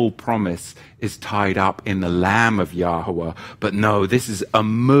his full promise is tied up in the Lamb of Yahweh. But no, this is a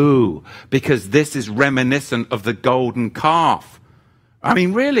moo, because this is reminiscent of the golden calf. I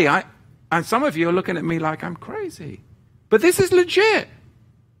mean, really, and some of you are looking at me like I'm crazy. But this is legit.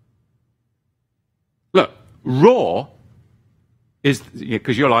 Look, raw is,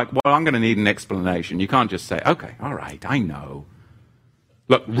 because you're like, well, I'm going to need an explanation. You can't just say, okay, all right, I know.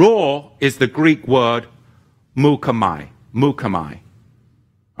 Look, raw is the Greek word mukamai.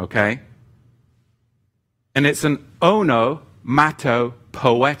 Okay? And it's an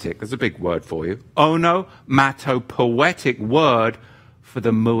onomatopoetic, that's a big word for you, onomatopoetic word for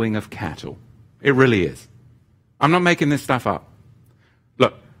the mooing of cattle. It really is. I'm not making this stuff up.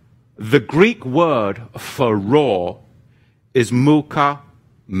 Look, the Greek word for raw is mukame.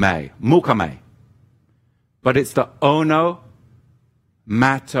 But it's the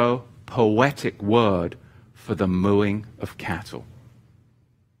onomatopoetic word for the mooing of cattle.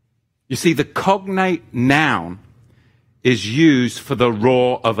 You see, the cognate noun is used for the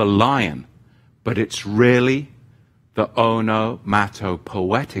roar of a lion, but it's really the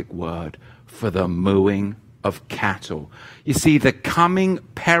onomatopoetic word for the mooing of cattle. You see, the coming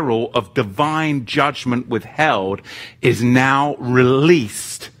peril of divine judgment withheld is now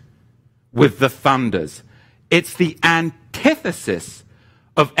released with the thunders. It's the antithesis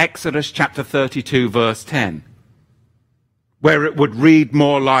of Exodus chapter 32, verse 10, where it would read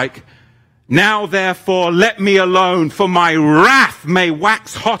more like, now therefore let me alone, for my wrath may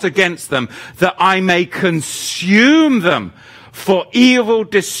wax hot against them, that I may consume them. For evil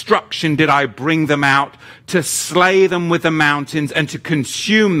destruction did I bring them out, to slay them with the mountains and to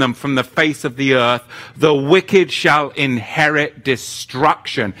consume them from the face of the earth. The wicked shall inherit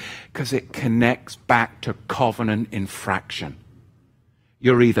destruction, because it connects back to covenant infraction.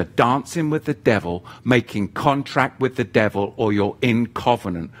 You're either dancing with the devil, making contract with the devil, or you're in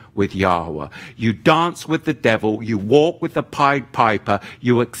covenant with Yahweh. You dance with the devil, you walk with the Pied Piper,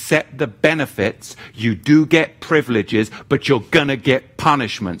 you accept the benefits, you do get privileges, but you're gonna get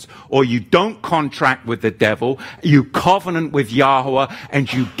punishments. Or you don't contract with the devil, you covenant with Yahweh,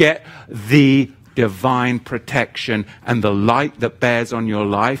 and you get the divine protection, and the light that bears on your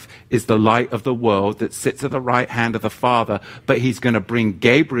life is the light of the world that sits at the right hand of the Father. But he's going to bring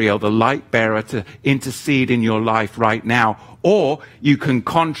Gabriel, the light bearer, to intercede in your life right now. Or you can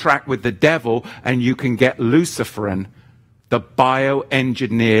contract with the devil and you can get Luciferin, the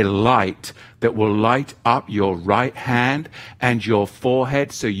bioengineered light that will light up your right hand and your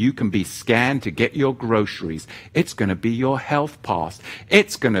forehead so you can be scanned to get your groceries. It's going to be your health pass.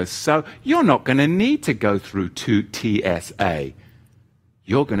 It's going to, so you're not going to need to go through 2 TSA.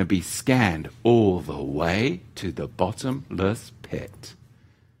 You're going to be scanned all the way to the bottomless pit.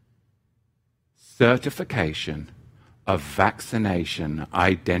 Certification of vaccination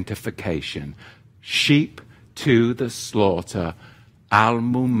identification. Sheep to the slaughter,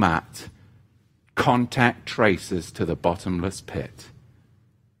 al-mumat, contact traces to the bottomless pit.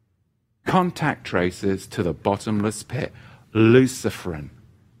 Contact traces to the bottomless pit. Luciferin.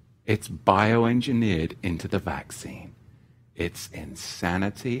 It's bioengineered into the vaccine. It's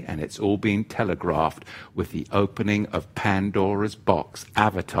insanity, and it's all being telegraphed with the opening of Pandora's box,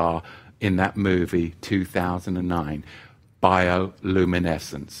 Avatar, in that movie 2009.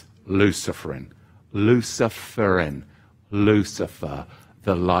 Bioluminescence, Luciferin. Luciferin, Lucifer,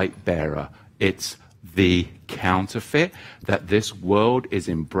 the light bearer. It's the counterfeit that this world is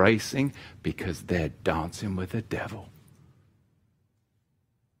embracing because they're dancing with the devil.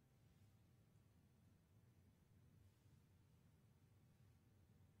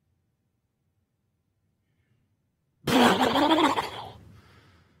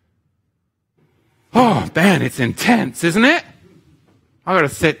 Oh, man, it's intense, isn't it? I've got to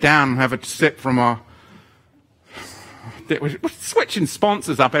sit down and have a sip from our... We're switching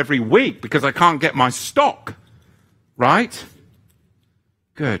sponsors up every week because I can't get my stock, right?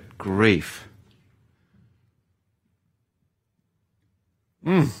 Good grief.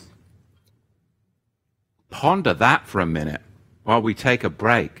 Ponder that for a minute while we take a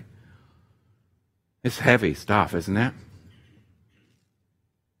break. It's heavy stuff, isn't it?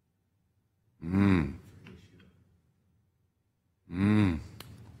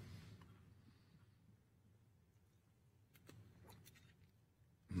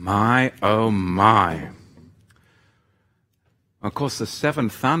 My, oh my. Of course, the seven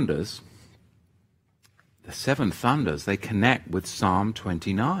thunders, they connect with Psalm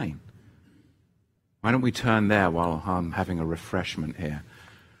 29. Why don't we turn there while I'm having a refreshment here?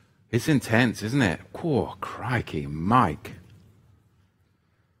 It's intense, isn't it? Oh, crikey, Mike.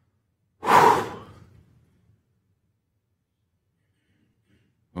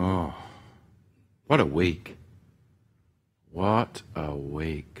 Oh, what a week. What a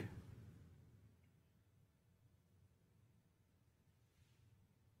week.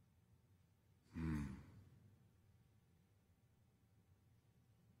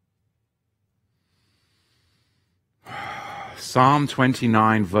 Psalm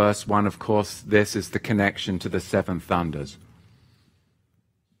 29, verse 1, of course, this is the connection to the seven thunders.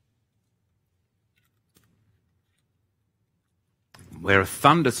 Where a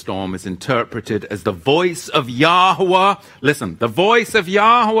thunderstorm is interpreted as the voice of Yahweh. Listen, the voice of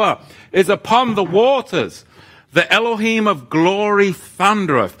Yahweh is upon the waters. The Elohim of glory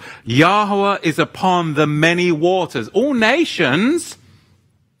thundereth. Yahweh is upon the many waters. All nations.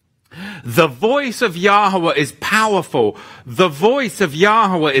 The voice of Yahweh is powerful. The voice of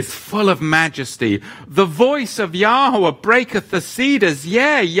Yahweh is full of majesty. The voice of Yahweh breaketh the cedars.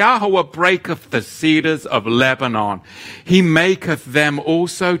 Yea, Yahweh breaketh the cedars of Lebanon. He maketh them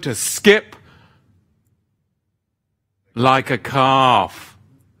also to skip like a calf.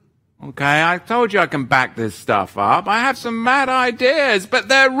 Okay, I told you I can back this stuff up. I have some mad ideas, but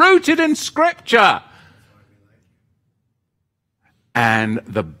they're rooted in Scripture. And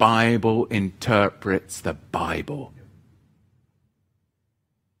the Bible interprets the Bible.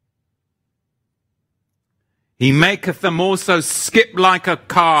 He maketh them also skip like a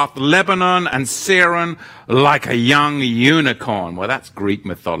calf, Lebanon and Syrian like a young unicorn. Well, that's Greek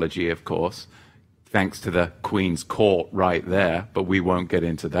mythology, of course, thanks to the Queen's Court right there, but we won't get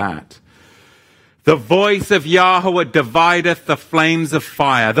into that. The voice of Yahweh divideth the flames of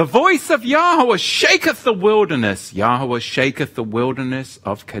fire. The voice of Yahweh shaketh the wilderness. Yahweh shaketh the wilderness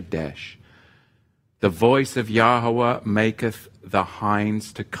of Kadesh. The voice of Yahweh maketh the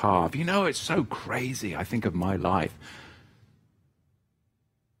hinds to calve. You know, it's so crazy. I think of my life.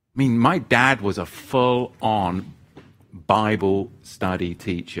 I mean, my dad was a full-on Bible study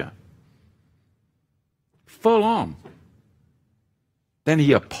teacher. Full on. Then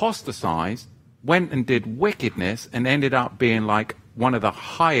he apostatized, went and did wickedness, and ended up being like one of the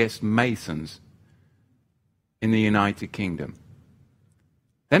highest Masons in the United Kingdom.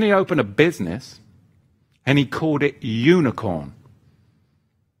 Then he opened a business, and he called it Unicorn.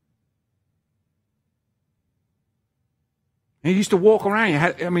 He used to walk around.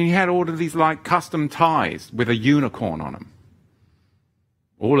 He had all of these like custom ties with a unicorn on them.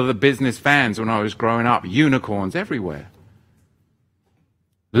 All of the business vans when I was growing up, unicorns everywhere.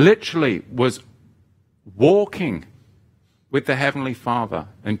 Literally was walking with the Heavenly Father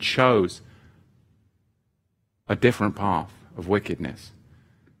and chose a different path of wickedness.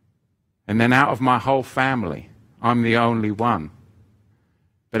 And then out of my whole family, I'm the only one.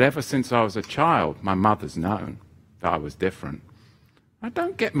 But ever since I was a child, my mother's known that I was different. Now,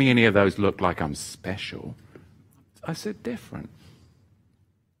 don't get me any of those look like I'm special. I said different.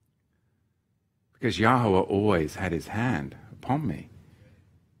 Because Yahweh always had his hand upon me.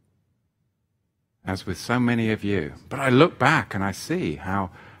 As with so many of you. But I look back and I see how,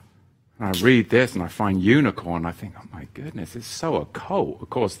 and I read this and I find unicorn, and I think, oh my goodness, it's so occult.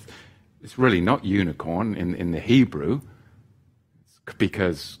 Of course, it's really not unicorn in the Hebrew, it's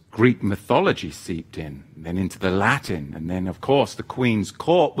because Greek mythology seeped in, and then into the Latin, and then, of course, the Queen's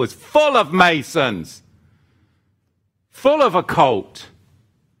Court was full of Masons, full of occult,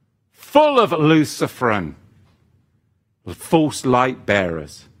 full of Luciferan, false light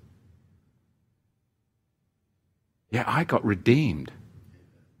bearers. Yeah, I got redeemed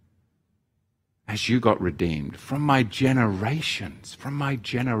as you got redeemed from my generations,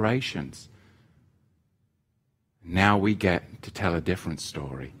 Now we get to tell a different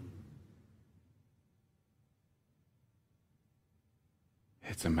story.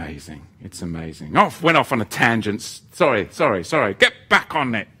 It's amazing. Went off on a tangent. Sorry. Get back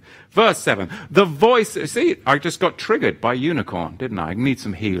on it. Verse 7. The voice, see, I just got triggered by unicorn, didn't I? I need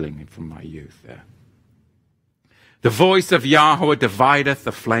some healing from my youth there. The voice of Yahweh divideth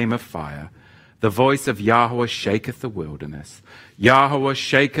the flame of fire. The voice of Yahweh shaketh the wilderness. Yahweh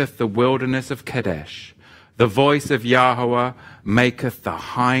shaketh the wilderness of Kadesh. The voice of Yahweh maketh the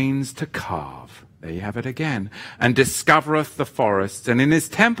hinds to calve. There you have it again. And discovereth the forests. And in his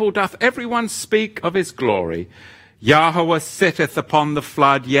temple doth everyone speak of his glory. Yahweh sitteth upon the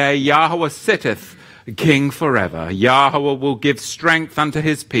flood. Yea, Yahweh sitteth King forever. Yahweh will give strength unto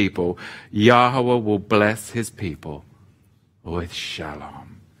his people. Yahweh will bless his people with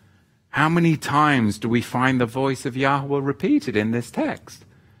shalom. How many times do we find the voice of Yahweh repeated in this text?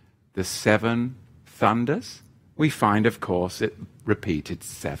 The 7 thunders? We find, of course, it repeated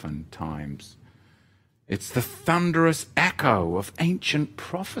 7 times. It's the thunderous echo of ancient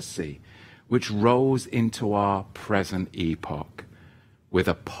prophecy which rolls into our present epoch with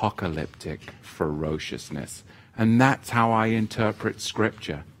apocalyptic ferociousness. And that's how I interpret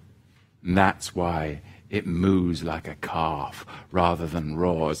Scripture. And that's why it moos like a calf rather than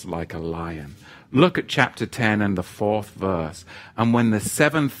roars like a lion. Look at chapter 10 and the 4th verse. And when the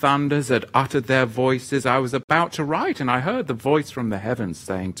 7 thunders had uttered their voices, I was about to write, and I heard the voice from the heavens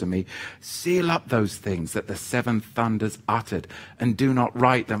saying to me, seal up those things that the 7 thunders uttered, and do not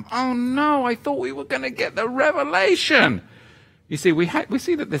write them. Oh no, I thought we were going to get the revelation. You see, we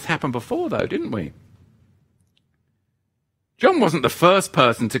see that this happened before, though, didn't we? John wasn't the first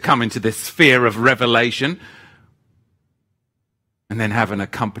person to come into this sphere of revelation and then have an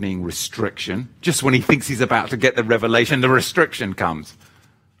accompanying restriction. Just when he thinks he's about to get the revelation, the restriction comes.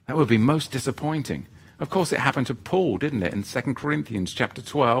 That would be most disappointing. Of course, it happened to Paul, didn't it, in 2 Corinthians chapter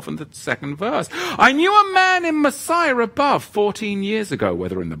 12 and the 2nd verse. I knew a man in Messiah above 14 years ago,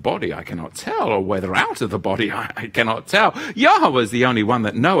 whether in the body I cannot tell, or whether out of the body I cannot tell. Yahweh is the only one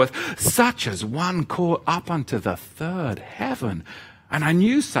that knoweth, such as one caught up unto the 3rd heaven. And I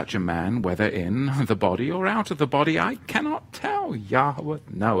knew such a man, whether in the body or out of the body, I cannot tell. Yahweh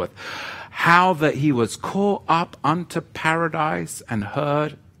knoweth. How that he was caught up unto paradise and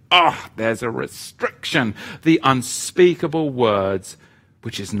heard, there's a restriction, the unspeakable words,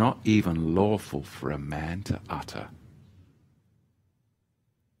 which is not even lawful for a man to utter.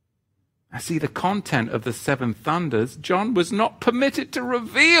 I see the content of the 7 thunders, John was not permitted to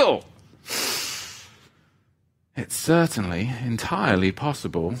reveal. It's certainly entirely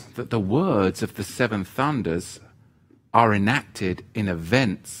possible that the words of the 7 thunders are enacted in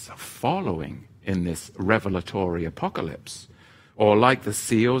events following in this revelatory apocalypse. Or like the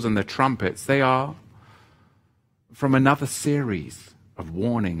seals and the trumpets, they are from another series of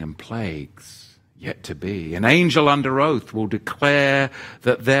warning and plagues yet to be. An angel under oath will declare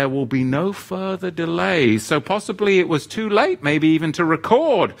that there will be no further delays. So possibly it was too late, maybe even to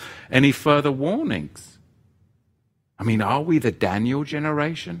record any further warnings. I mean, are we the Daniel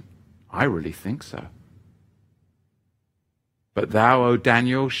generation? I really think so. But thou, O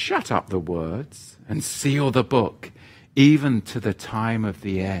Daniel, shut up the words and seal the book, even to the time of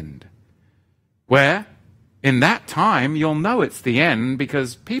the end. Where, in that time, you'll know it's the end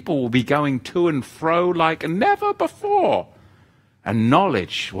because people will be going to and fro like never before. And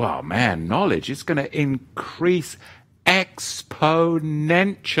knowledge, knowledge is going to increase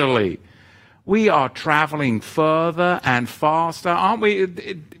exponentially. We are traveling further and faster, aren't we?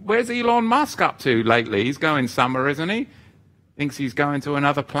 Where's Elon Musk up to lately? He's going somewhere, isn't he? Thinks he's going to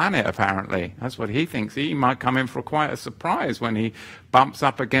another planet, apparently. That's what he thinks. He might come in for quite a surprise when he bumps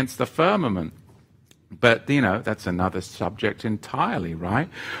up against the firmament. But, that's another subject entirely, right?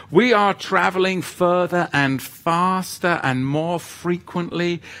 We are traveling further and faster and more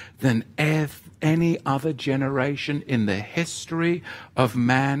frequently than any other generation in the history of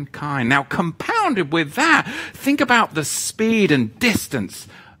mankind. Now, compounded with that, think about the speed and distance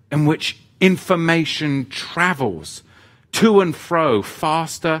in which information travels to and fro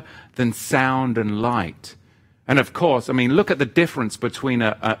faster than sound and light. And of course, look at the difference between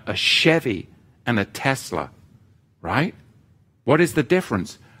a Chevy and a Tesla, right? What is the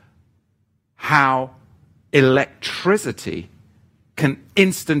difference? How electricity can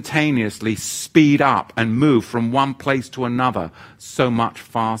instantaneously speed up and move from one place to another so much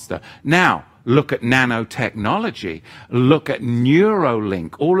faster. Now, look at nanotechnology, look at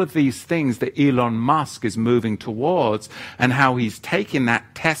Neuralink, all of these things that Elon Musk is moving towards, and how he's taking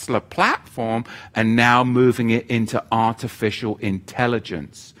that Tesla platform and now moving it into artificial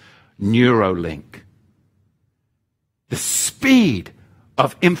intelligence. Neuralink. The speed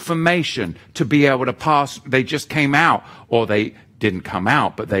of information to be able to pass, they just came out, or they didn't come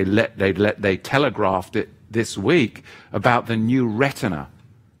out, but they telegraphed it this week about the new retina,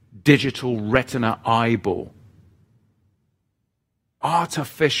 digital retina eyeball.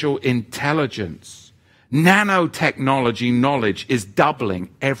 Artificial intelligence. Nanotechnology knowledge is doubling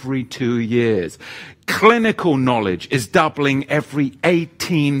every 2 years. Clinical knowledge is doubling every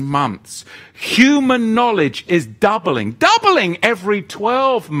 18 months. Human knowledge is doubling every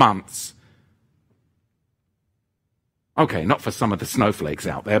 12 months. Okay, not for some of the snowflakes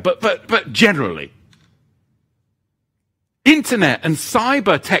out there, but generally. Internet and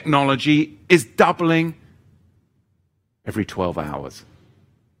cyber technology is doubling every 12 hours.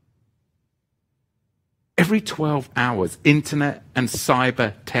 Every 12 hours, internet and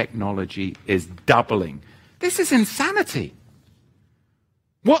cyber technology is doubling. This is insanity.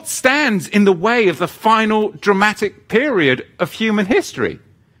 What stands in the way of the final dramatic period of human history?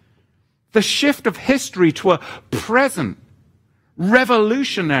 The shift of history to a present,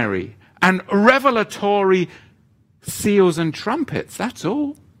 revolutionary, and revelatory seals and trumpets. That's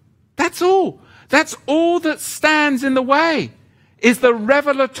all. That's all. That's all that stands in the way, is the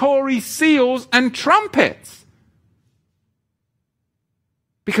revelatory seals and trumpets.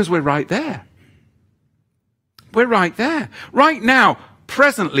 Because we're right there. We're right there. Right now,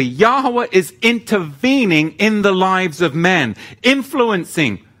 presently, Yahweh is intervening in the lives of men,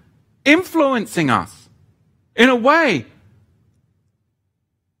 influencing us in a way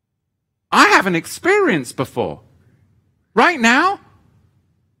I haven't experienced before. Right now,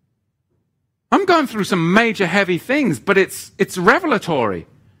 I'm going through some major heavy things, but it's revelatory.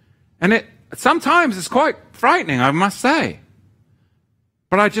 And sometimes it's quite frightening, I must say.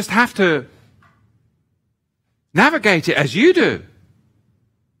 But I just have to navigate it as you do.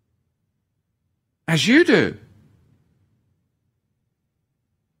 As you do.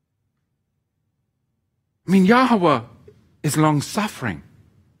 I mean, Yahweh is long-suffering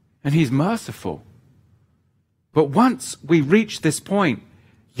and he's merciful. But once we reach this point,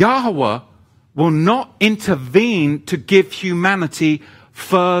 Yahweh will not intervene to give humanity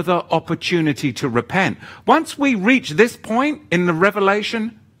further opportunity to repent. Once we reach this point in the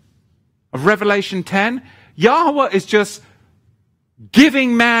Revelation 10, Yahweh is just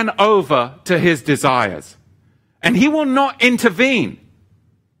giving man over to his desires. And he will not intervene.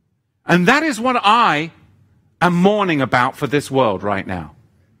 And that is what I am mourning about for this world right now.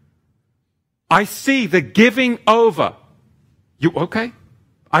 I see the giving over. You okay?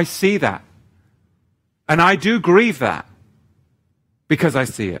 I see that. And I do grieve that because I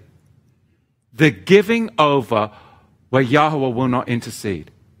see it. The giving over where Yahweh will not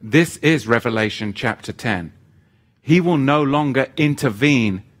intercede. This is Revelation chapter 10. He will no longer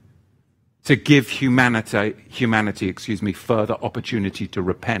intervene to give humanity, further opportunity to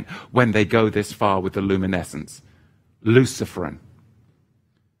repent when they go this far with the luminescence. Luciferin.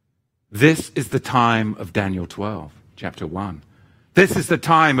 This is the time of Daniel 12, chapter 1. This is the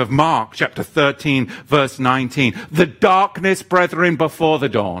time of Mark, chapter 13, verse 19. The darkness, brethren, before the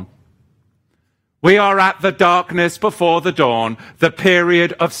dawn. We are at the darkness before the dawn, the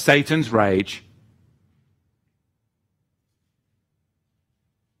period of Satan's rage.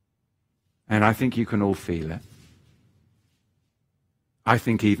 And I think you can all feel it. I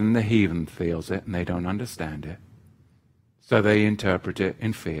think even the heathen feels it and they don't understand it. So they interpret it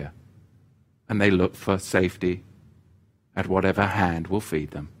in fear. And they look for safety at whatever hand will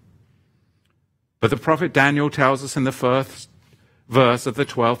feed them. But the prophet Daniel tells us in the first verse of the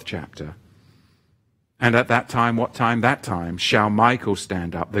 12th chapter, and at that time, what time? That time shall Michael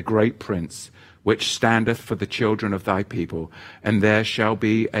stand up, the great prince, which standeth for the children of thy people. And there shall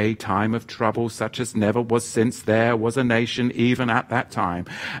be a time of trouble such as never was since there was a nation, even at that time.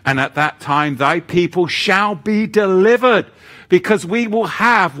 And at that time thy people shall be delivered, because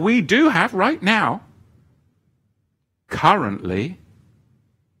we do have right now, currently,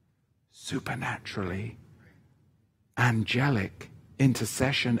 supernaturally, angelic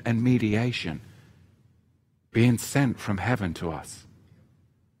intercession and mediation being sent from heaven to us.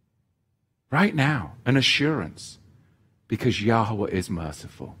 Right now, an assurance, because Yahweh is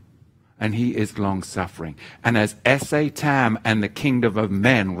merciful and he is long-suffering. And as Satan and the kingdom of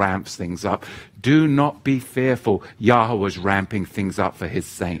men ramps things up, do not be fearful. Yahweh is ramping things up for his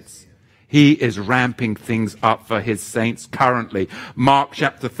saints. He is ramping things up for his saints currently. Mark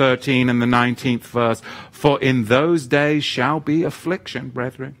chapter 13 and the 19th verse. For in those days shall be affliction,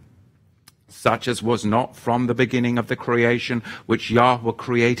 brethren, such as was not from the beginning of the creation, which Yahweh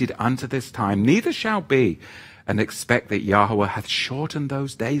created unto this time. Neither shall be, and expect that Yahweh hath shortened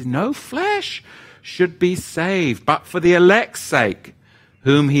those days. No flesh should be saved, but for the elect's sake,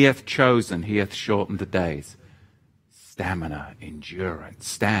 whom he hath chosen, he hath shortened the days. Stamina, endurance,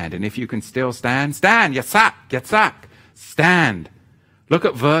 stand. And if you can still stand, stand. Yatzak, stand. Look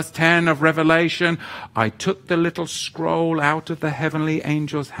at verse 10 of Revelation. I took the little scroll out of the heavenly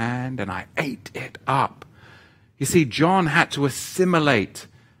angel's hand and I ate it up. You see, John had to assimilate,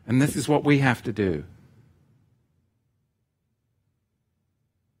 and this is what we have to do.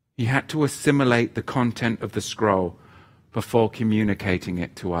 He had to assimilate the content of the scroll before communicating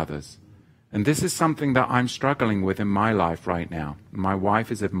it to others. And this is something that I'm struggling with in my life right now. My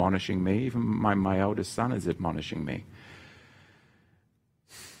wife is admonishing me. Even my eldest son is admonishing me.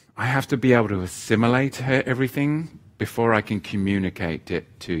 I have to be able to assimilate everything before I can communicate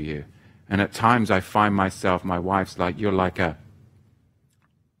it to you. And at times I find myself, my wife's like, you're like a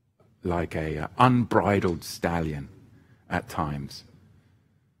unbridled stallion at times.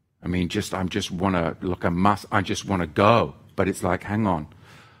 I mean, I just want to go. But it's like, hang on.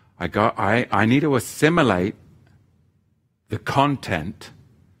 I need to assimilate the content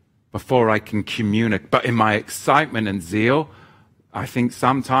before I can communicate. But in my excitement and zeal, I think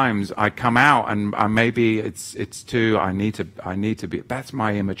sometimes I come out and maybe it's too, I need to be, that's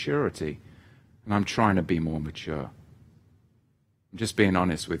my immaturity. And I'm trying to be more mature. I'm just being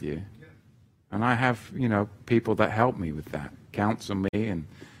honest with you. And I have, people that help me with that, counsel me,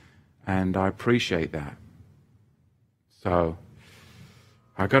 and I appreciate that. So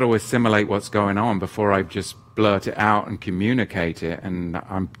I've got to assimilate what's going on before I just blurt it out and communicate it. And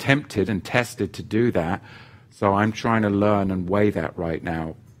I'm tempted and tested to do that. So I'm trying to learn and weigh that right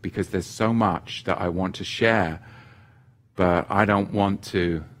now, because there's so much that I want to share, but I don't want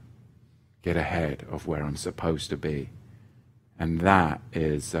to get ahead of where I'm supposed to be. And that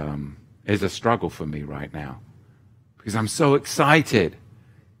is a struggle for me right now, because I'm so excited.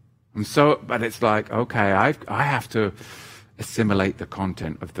 But it's like, okay, I have to assimilate the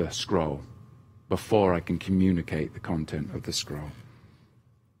content of the scroll before I can communicate the content of the scroll.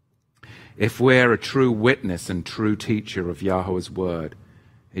 If we're a true witness and true teacher of Yahweh's word,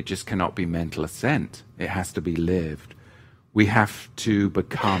 it just cannot be mental assent. It has to be lived. We have to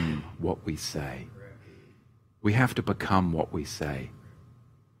become what we say. We have to become what we say.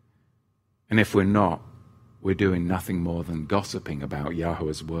 And if we're not, we're doing nothing more than gossiping about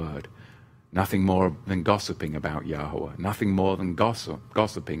Yahweh's word. Nothing more than gossiping about Yahweh. Nothing more than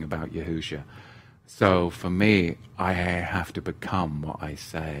gossiping about Yahushua. So for me, I have to become what I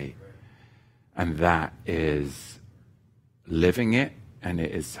say. And that is living it, and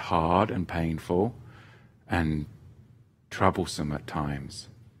it is hard and painful and troublesome at times,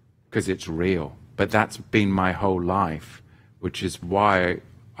 because it's real. But that's been my whole life, which is why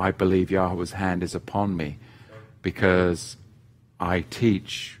I believe Yahweh's hand is upon me, because I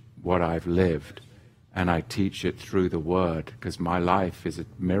teach what I've lived, and I teach it through the word, because my life is a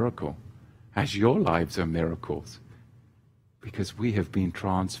miracle, as your lives are miracles, because we have been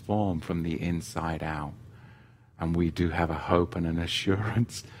transformed from the inside out, and we do have a hope and an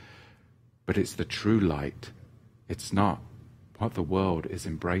assurance, but it's the true light. It's not what the world is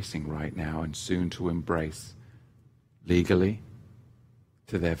embracing right now and soon to embrace legally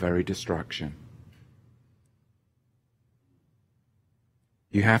to their very destruction.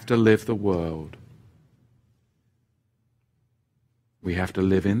 You have to live the world. We have to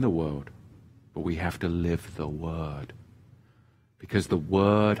live in the world, but we have to live the word, because the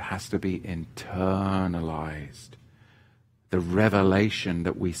word has to be internalized. The revelation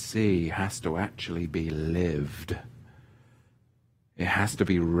that we see has to actually be lived. It has to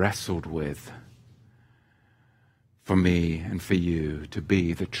be wrestled with for me and for you to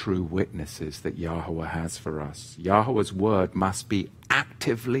be the true witnesses that Yahweh has for us. Yahweh's word must be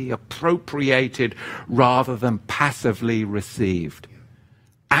actively appropriated rather than passively received.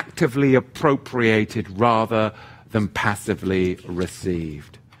 Actively appropriated rather than passively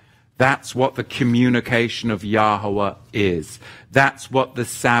received. That's what the communication of Yahweh is. That's what the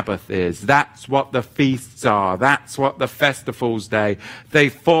Sabbath is. That's what the feasts are. That's what the festivals day. They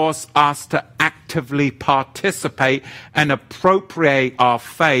force us to actively participate and appropriate our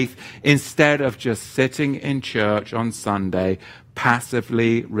faith instead of just sitting in church on Sunday,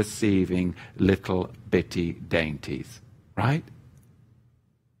 passively receiving little bitty dainties. Right?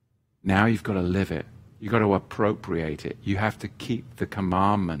 Now you've got to live it. You've got to appropriate it. You have to keep the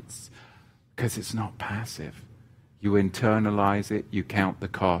commandments, because it's not passive. You internalize it, you count the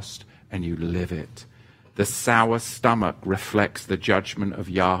cost, and you live it. The sour stomach reflects the judgment of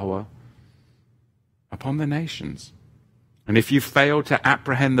Yahweh upon the nations. And if you fail to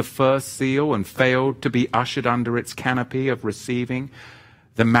apprehend the first seal and fail to be ushered under its canopy of receiving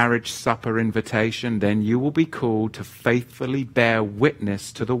the marriage supper invitation, then you will be called to faithfully bear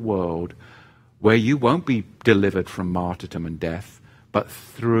witness to the world, where you won't be delivered from martyrdom and death, but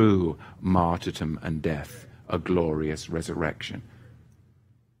through martyrdom and death, a glorious resurrection.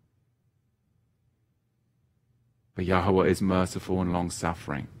 But Yahweh is merciful and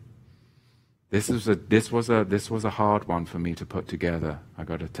long-suffering. This was a hard one for me to put together, I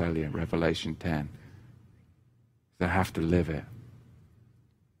got to tell you, Revelation 10. I have to live it.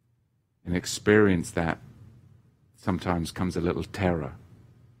 And experience that sometimes comes a little terror.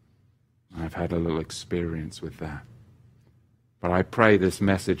 I've had a little experience with that. But I pray this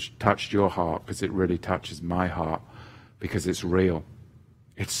message touched your heart, because it really touches my heart, because it's real.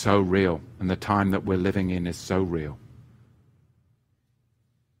 It's so real. And the time that we're living in is so real.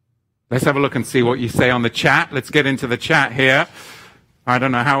 Let's have a look and see what you say on the chat. Let's get into the chat here. I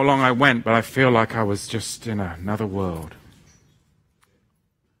don't know how long I went, but I feel like I was just in another world.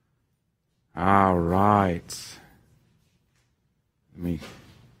 All right. Let me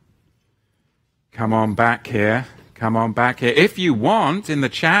come on back here. Come on back here. If you want, in the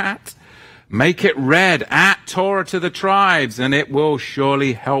chat, make it red at Torah to the Tribes, and it will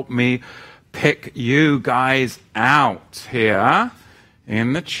surely help me pick you guys out here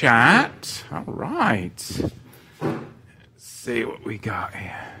in the chat. All right. Let's see what we got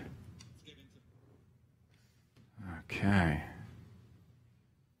here. Okay. I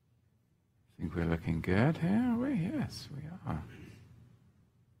think we're looking good here, are we? Yes, we are.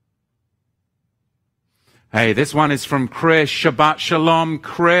 Hey, this one is from Chris. Shabbat Shalom,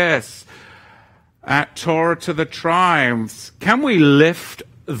 Chris. At Torah to the Tribes. Can we lift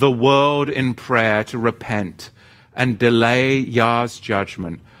the world in prayer to repent and delay Yah's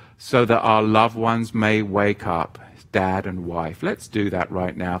judgment so that our loved ones may wake up, dad and wife? Let's do that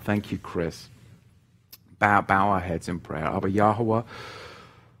right now. Thank you, Chris. Bow our heads in prayer. Abba Yahweh,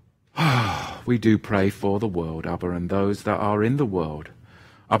 we do pray for the world, Abba, and those that are in the world.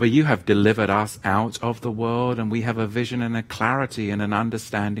 Abba, you have delivered us out of the world, and we have a vision and a clarity and an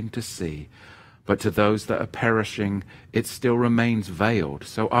understanding to see. But to those that are perishing, it still remains veiled.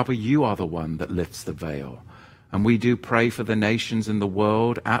 So, Abba, you are the one that lifts the veil. And we do pray for the nations in the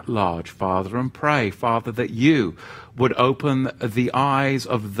world at large, Father, and pray, Father, that you would open the eyes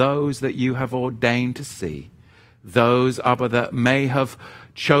of those that you have ordained to see. Those, Abba, that may have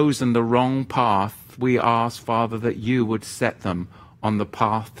chosen the wrong path, we ask, Father, that you would set them on the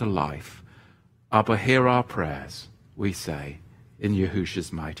path to life. Abba, hear our prayers, we say, in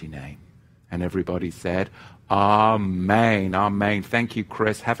Yahushua's mighty name. And everybody said, Amen, Amen. Thank you,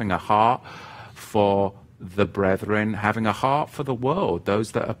 Chris. Having a heart for the brethren, having a heart for the world,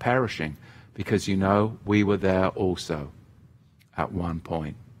 those that are perishing, because you know we were there also at one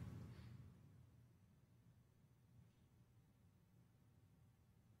point.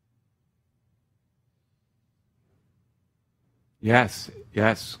 Yes,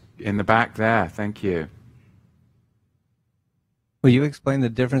 in the back there. Thank you. Will you explain the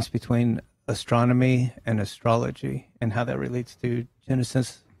difference between astronomy and astrology and how that relates to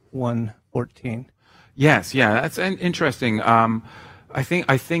Genesis 1:14? Yes, that's interesting. I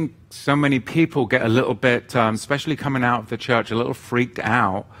think so many people get a little bit, especially coming out of the church, a little freaked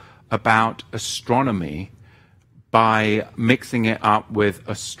out about astronomy by mixing it up with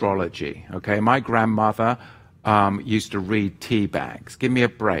astrology. Okay, my grandmother used to read tea bags. Give me a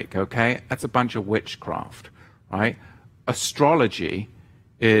break, okay? That's a bunch of witchcraft, right? Astrology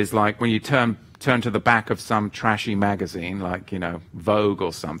is like when you turn to the back of some trashy magazine, like, Vogue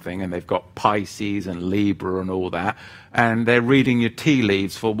or something, and they've got Pisces and Libra and all that, and they're reading your tea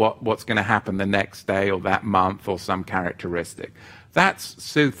leaves for what's going to happen the next day or that month or some characteristic. That's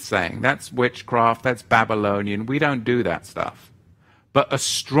soothsaying. That's witchcraft. That's Babylonian. We don't do that stuff. But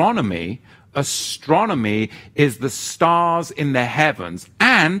astronomy is the stars in the heavens.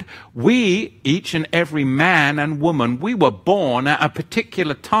 And we, each and every man and woman, we were born at a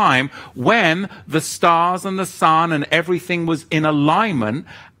particular time when the stars and the sun and everything was in alignment.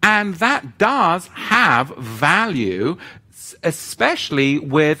 And that does have value, especially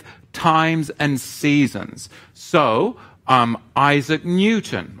with times and seasons. So, Isaac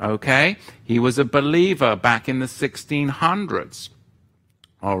Newton, okay? He was a believer back in the 1600s.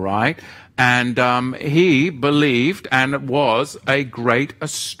 All right. And he believed and was a great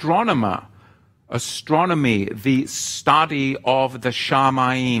astronomer. Astronomy, the study of the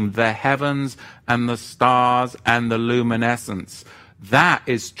Shamayim, the heavens and the stars and the luminescence. That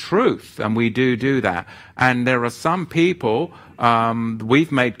is truth, and we do that. And there are some people,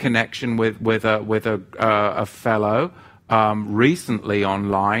 we've made connection with a fellow recently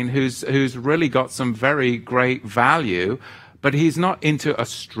online who's really got some very great value. But he's not into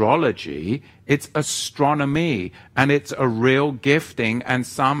astrology, it's astronomy, and it's a real gifting, and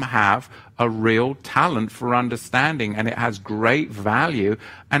some have a real talent for understanding, and it has great value.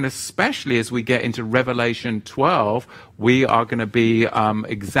 And especially as we get into Revelation 12, we are going to be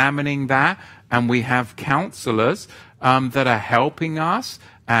examining that, and we have counselors that are helping us,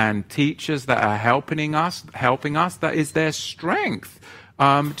 and teachers that are helping us. That is their strength.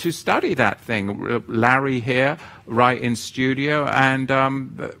 To study that thing. Larry here, right in studio, and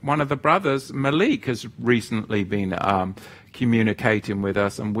one of the brothers, Malik, has recently been communicating with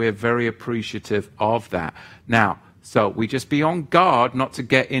us, and we're very appreciative of that. Now, so we just be on guard not to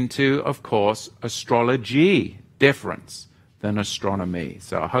get into, of course, astrology, difference than astronomy.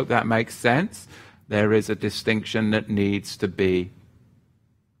 So I hope that makes sense. There is a distinction that needs to be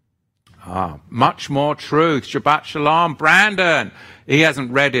much more truth. Shabbat Shalom, Brandon. He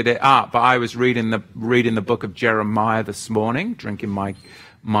hasn't read it up, but I was reading the book of Jeremiah this morning, drinking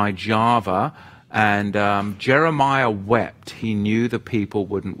my Java, and Jeremiah wept. He knew the people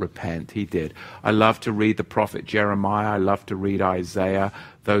wouldn't repent. He did. I love to read the prophet Jeremiah. I love to read Isaiah.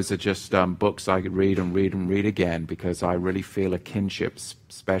 Those are just books I could read and read again, because I really feel a kinship,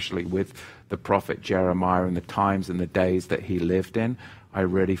 especially with the prophet Jeremiah and the times and the days that he lived in. I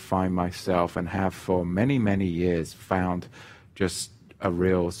really find myself, and have for many, many years, found just a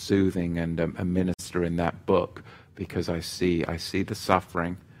real soothing and a minister in that book because I see the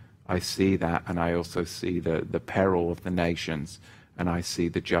suffering, I see that, and I also see the peril of the nations, and I see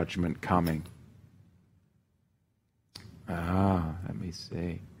the judgment coming. Let me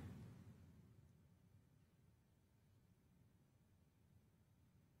see.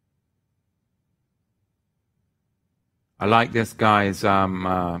 I like this guy's,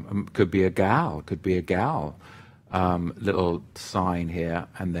 could be a gal, little sign here,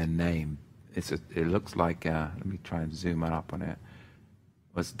 and then name. It looks like, let me try and zoom up on it.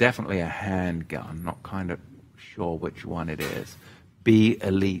 Well, it's definitely a handgun, not kind of sure which one it is. Be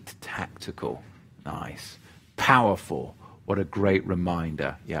Elite Tactical. Nice. Powerful. What a great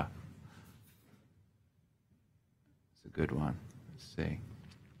reminder. Yeah. It's a good one. Let's see.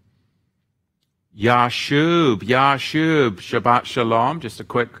 Yashub, Shabbat Shalom. Just a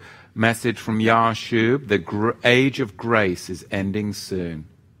quick message from Yashub. The age of grace is ending soon.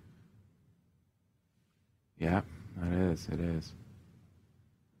 Yeah, it is.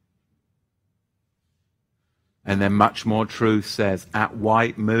 And then Much More Truth says, at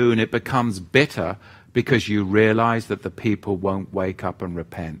White Moon it becomes bitter because you realize that the people won't wake up and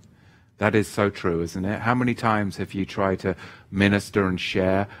repent. That is so true, isn't it? How many times have you tried to minister and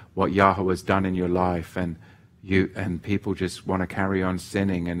share what Yahweh has done in your life, and people just want to carry on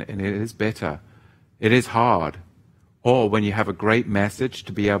sinning, and it is bitter. It is hard. Or when you have a great message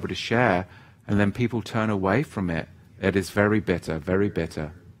to be able to share, and then people turn away from it. It is very bitter, very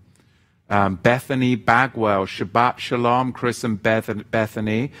bitter. Bethany Bagwell, Shabbat Shalom, Chris and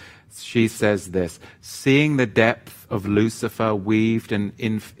Bethany. She says this, seeing the depth of Lucifer weaved and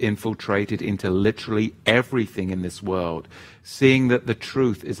infiltrated into literally everything in this world, seeing that the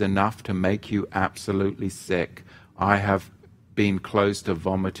truth is enough to make you absolutely sick. I have been close to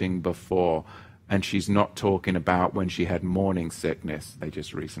vomiting before. And she's not talking about when she had morning sickness. They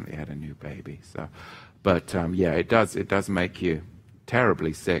just recently had a new baby. But it does make you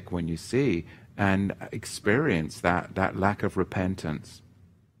terribly sick when you see and experience that lack of repentance.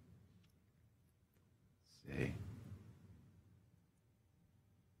 See.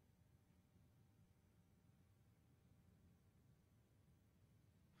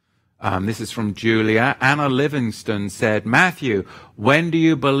 This is from Julia. Anna Livingston said, Matthew, when do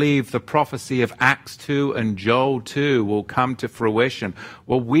you believe the prophecy of Acts 2 and Joel 2 will come to fruition?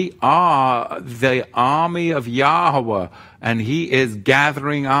 Well, we are the army of Yahweh, and he is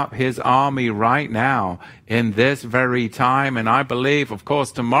gathering up his army right now in this very time. And I believe, of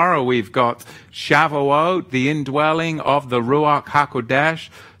course, tomorrow we've got Shavuot, the indwelling of the Ruach HaKodesh.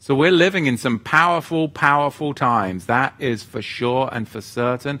 So we're living in some powerful, powerful times. That is for sure and for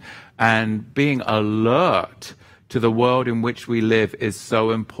certain. And being alert to the world in which we live is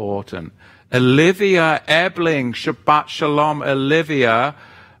so important. Olivia Ebling, Shabbat Shalom, Olivia.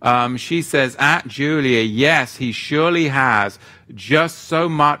 She says, at Julia, yes, he surely has just so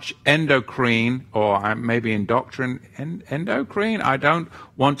much endocrine, or maybe endocrine. I don't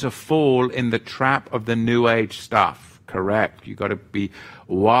want to fall in the trap of the New Age stuff. Correct. You got to be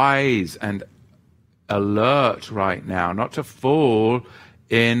wise and alert right now, not to fall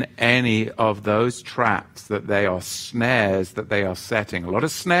in any of those traps that they are snares that they are setting. A lot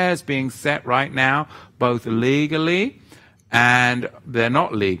of snares being set right now, both legally and they're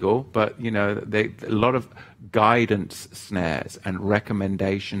not legal, but a lot of guidance snares and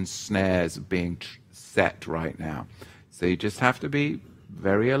recommendation snares being set right now. So you just have to be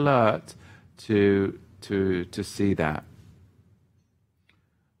very alert to see that.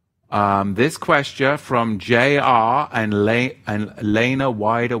 This question from JR and Lena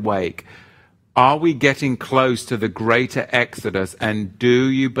Wide Awake. Are we getting close to the greater Exodus, and do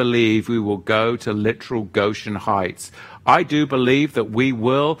you believe we will go to literal Goshen Heights? I do believe that we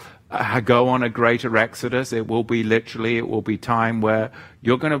will go on a greater Exodus. It will be time where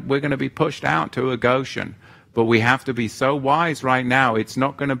we're going to be pushed out to a Goshen. But we have to be so wise right now. It's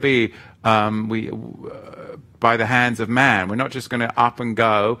not going to be by the hands of man. We're not just going to up and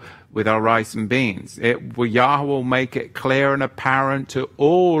go with our rice and beans. Yahweh will make it clear and apparent to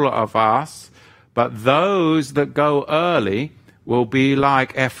all of us. But those that go early will be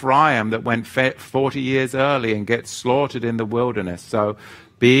like Ephraim that went 40 years early and gets slaughtered in the wilderness. So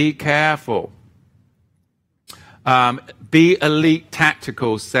be careful. Be Elite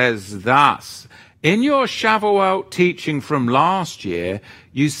Tactical says thus. In your Shavuot teaching from last year,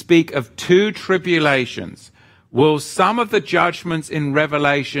 you speak of two tribulations. Will some of the judgments in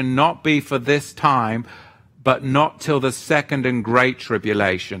Revelation not be for this time, but not till the second and great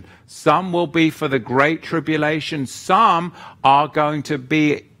tribulation? Some will be for the great tribulation. Some are going to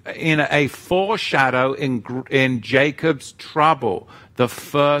be in a foreshadow in Jacob's trouble,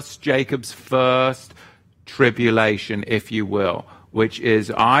 Jacob's first tribulation, if you will, which is,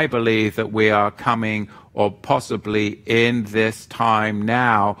 I believe that we are coming, or possibly in this time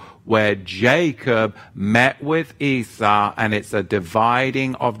now, where Jacob met with Esau, and it's a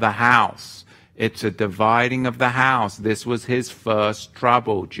dividing of the house. It's a dividing of the house. This was his first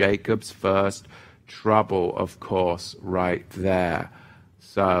trouble, Jacob's first trouble, of course, right there.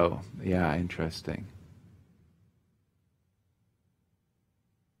 So, yeah, interesting.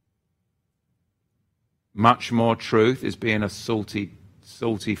 Much more truth is being a salty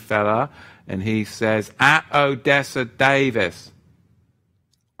fella. And he says, at Odessa Davis.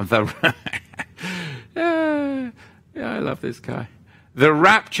 Yeah, I love this guy. The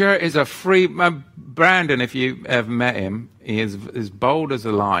rapture is a free... Brandon, if you ever met him, he is as bold as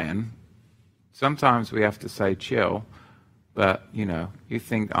a lion. Sometimes we have to say chill. But, you know, you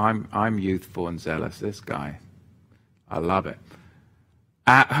think I'm youthful and zealous. This guy, I love it.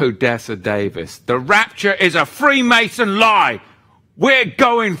 At Odessa Davis. The rapture is a Freemason lie. We're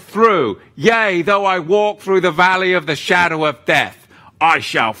going through. Yea, though I walk through the valley of the shadow of death, I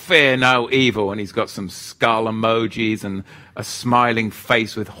shall fear no evil. And he's got some skull emojis and a smiling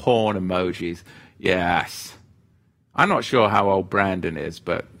face with horn emojis. Yes. I'm not sure how old Brandon is,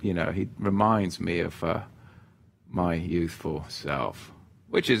 but, you know, he reminds me of my youthful self,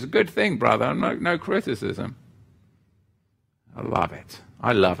 which is a good thing, brother. No criticism. I love it.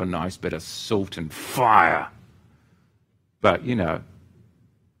 I love a nice bit of salt and fire. But, you know,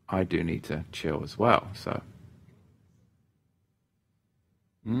 I do need to chill as well, so.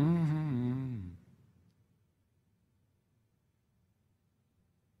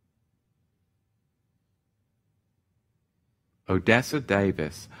 Odessa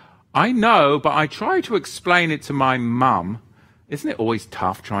Davis. I know, but I try to explain it to my mum. Isn't it always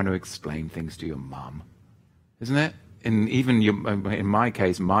tough trying to explain things to your mum? Isn't it? And even in my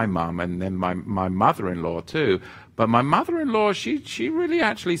case, my mum, and then my mother-in-law too. But my mother-in-law, she really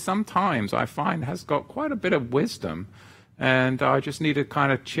actually sometimes, I find, has got quite a bit of wisdom. And I just need to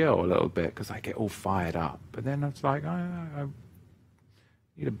kind of chill a little bit because I get all fired up. But then it's like, I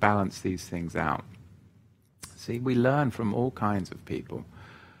need to balance these things out. See, we learn from all kinds of people.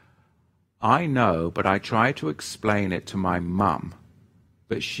 I know, but I try to explain it to my mum.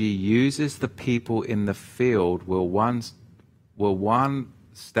 But she uses the people in the field, will one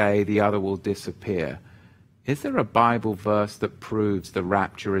stay, the other will disappear. Is there a Bible verse that proves the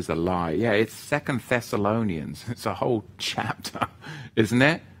rapture is a lie? Yeah, it's 2 Thessalonians. It's a whole chapter, isn't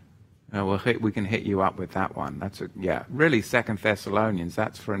it? We can hit you up with that one. Really 2 Thessalonians,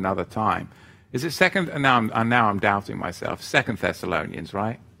 that's for another time. Is it second? Now I'm doubting myself. 2 Thessalonians,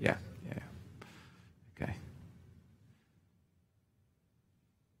 right? Yeah. Okay.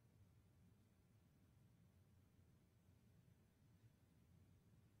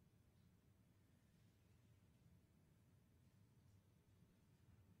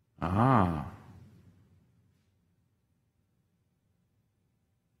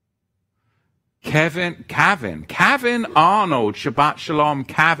 Kevin Arnold, Shabbat Shalom,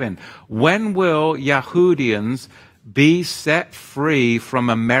 Kevin. When will Yahudians be set free from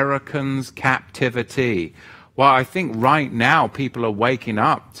Americans' captivity? Well, I think right now people are waking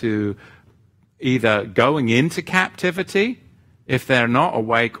up to either going into captivity, if they're not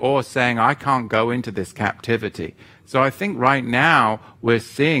awake, or saying, I can't go into this captivity. So I think right now we're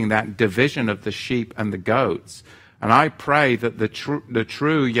seeing that division of the sheep and the goats. And I pray that the true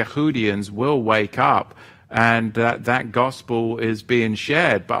Yahudians will wake up and that gospel is being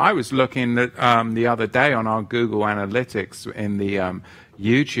shared. But I was looking at the other day on our Google Analytics in the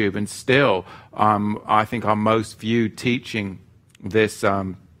YouTube, and still I think our most viewed teaching this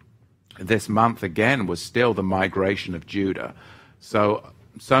month again was still the migration of Judah. So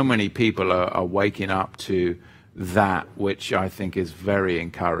many people are waking up to that, which I think is very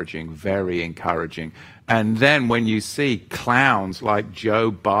encouraging, very encouraging. And then when you see clowns like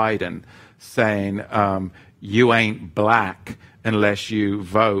Joe Biden saying, you ain't black unless you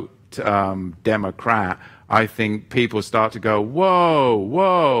vote Democrat, I think people start to go,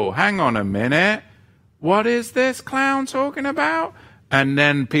 whoa, hang on a minute. What is this clown talking about? And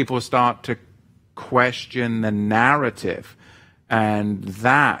then people start to question the narrative. And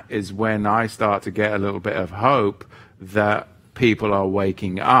that is when I start to get a little bit of hope that people are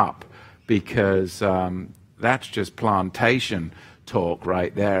waking up, because that's just plantation talk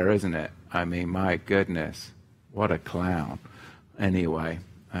right there, isn't it? I mean, my goodness, what a clown. Anyway,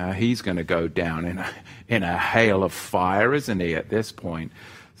 he's going to go down in a hail of fire, isn't he, at this point?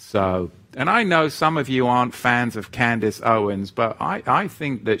 So, and I know some of you aren't fans of Candace Owens, but I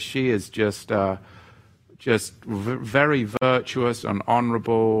think that she is just just very virtuous and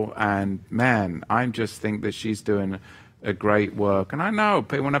honorable. And man, I just think that she's doing a great work. And I know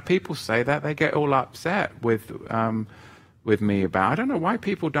when people say that, they get all upset with me about. I don't know why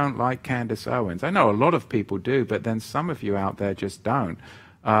people don't like Candace Owens. I know a lot of people do, but then some of you out there just don't.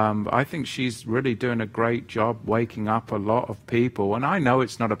 I think she's really doing a great job waking up a lot of people. And I know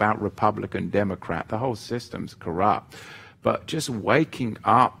it's not about Republican, Democrat. The whole system's corrupt. But just waking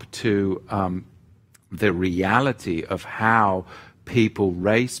up to the reality of how people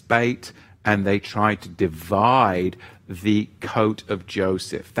race bait and they try to divide the coat of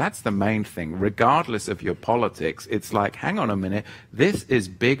Joseph. That's the main thing. Regardless of your politics, it's like, hang on a minute, this is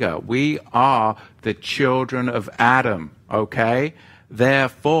bigger. We are the children of Adam, okay?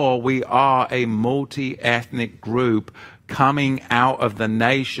 Therefore, we are a multi-ethnic group coming out of the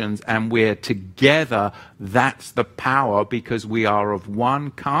nations, and we're together. That's the power, because we are of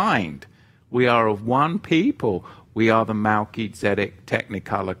one kind. We are of one people. We are the Melchizedek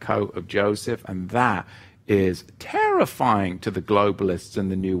Technicolor coat of Joseph, and that is terrifying to the globalists in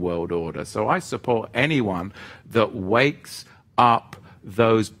the New World Order. So I support anyone that wakes up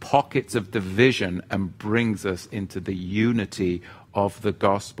those pockets of division and brings us into the unity of the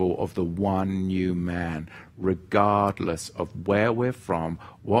gospel of the one new man, regardless of where we're from,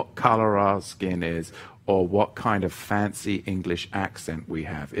 what color our skin is, or what kind of fancy English accent we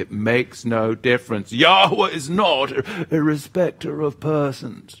have. It makes no difference. Yahweh is not a respecter of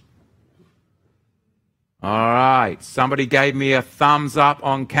persons. All right. Somebody gave me a thumbs up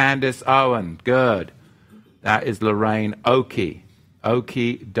on Candace Owen. Good. That is Lorraine Oki.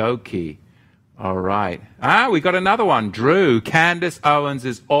 Okie dokie. All right. We got another one. Drew. Candace Owens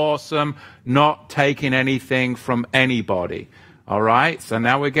is awesome, not taking anything from anybody. All right. So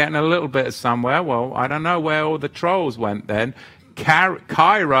now we're getting a little bit of somewhere. Well, I don't know where all the trolls went then.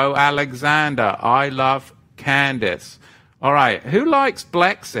 Cairo Alexander. I love Candace. All right. Who likes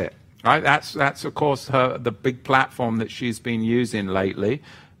Blexit? Right. That's of course the big platform that she's been using lately,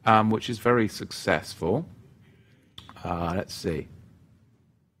 which is very successful. Let's see.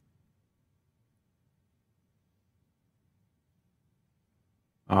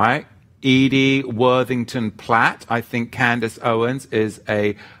 All right. Edie Worthington Platt. I think Candace Owens is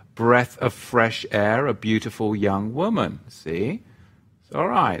a breath of fresh air, a beautiful young woman. See? All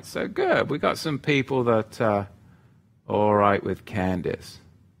right. So good. We got some people that are all right with Candace.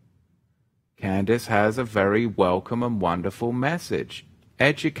 Candace has a very welcome and wonderful message.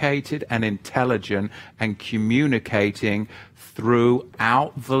 Educated and intelligent and communicating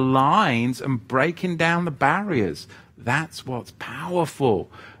throughout the lines and breaking down the barriers. That's what's powerful.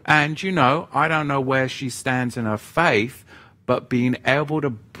 And, you know, I don't know where she stands in her faith, but being able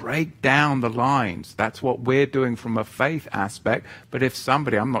to break down the lines, that's what we're doing from a faith aspect. But if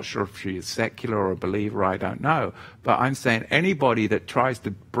somebody, I'm not sure if she is secular or a believer, I don't know. But I'm saying anybody that tries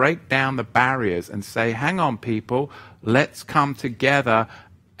to break down the barriers and say, hang on, people, let's come together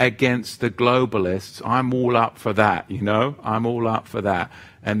against the globalists, I'm all up for that, you know? I'm all up for that.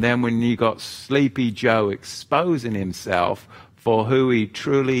 And then when you got Sleepy Joe exposing himself for who he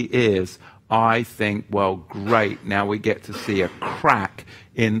truly is, I think, well, great. Now we get to see a crack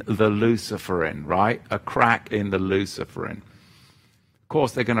in the Luciferin, right? A crack in the Luciferin. Of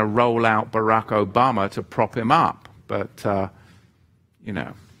course, they're going to roll out Barack Obama to prop him up. But, you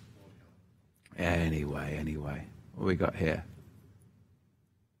know. Anyway. What we got here?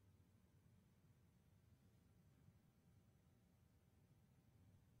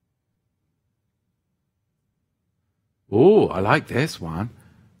 Oh, I like this one.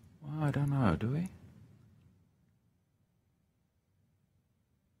 Well, I don't know, do we?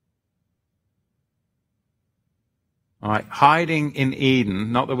 All right, hiding in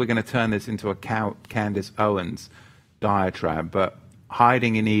Eden. Not that we're going to turn this into a Candace Owens diatribe, but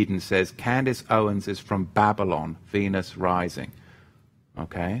hiding in Eden says Candace Owens is from Babylon, Venus rising.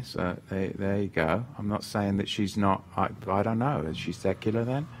 Okay, so there you go. I'm not saying that she's not, I don't know. Is she secular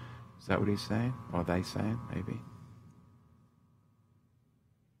then? Is that what he's saying? Or are they saying, maybe?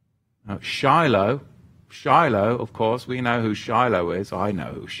 Shiloh, of course, we know who Shiloh is. I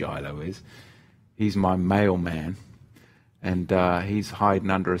know who Shiloh is. He's my mailman. And he's hiding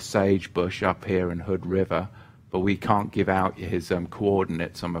under a sage bush up here in Hood River. But we can't give out his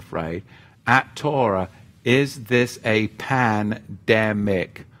coordinates, I'm afraid. At Torah, is this a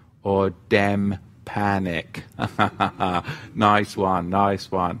pandemic or dem panic? Nice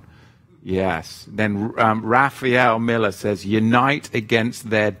one. Yes. Then Raphael Miller says, unite against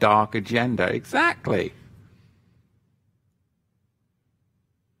their dark agenda. Exactly.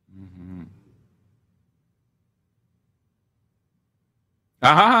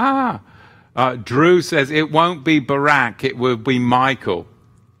 Drew says it won't be Barak, it will be Michael.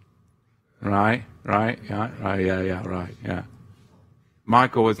 Right, yeah.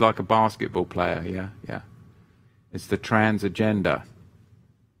 Michael was like a basketball player, yeah. It's the trans agenda.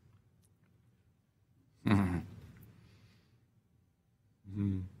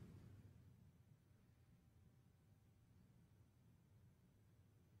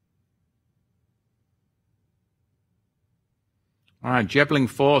 All right,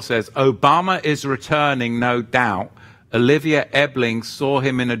 Jebling4 says, Obama is returning, no doubt. Olivia Ebling saw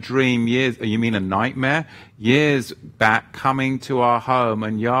him in a dream you mean a nightmare? Years back coming to our home,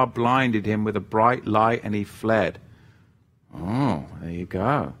 and Yah blinded him with a bright light and he fled. Oh, there you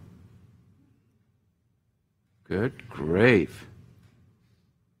go. Good grief.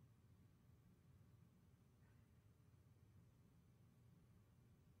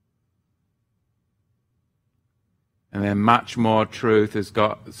 And then Much More Truth has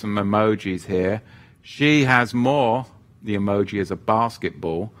got some emojis here. She has more. The emoji is a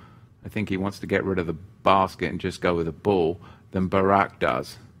basketball. I think he wants to get rid of the basket and just go with a ball than Barak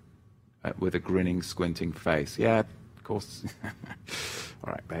does, with a grinning, squinting face. Yeah, of course.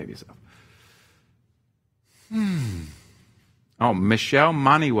 All right, behave yourself. Oh, Michelle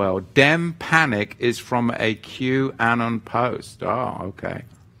Moneywell. Dem panic is from a QAnon post. Oh, okay.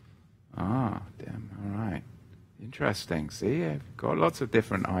 Dem. All right. Interesting. See, I've got lots of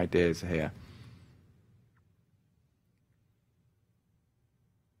different ideas here.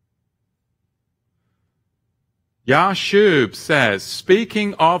 Yashub says,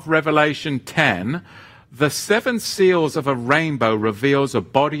 speaking of Revelation 10, the 7 seals of a rainbow reveals a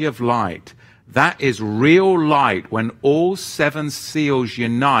body of light. That is real light when all 7 seals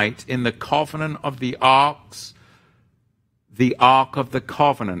unite in the covenant of the arks, the Ark of the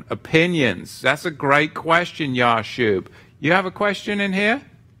Covenant. Opinions. That's a great question, Yashub. You have a question in here?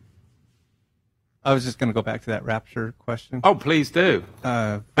 I was just going to go back to that rapture question. Oh, please do.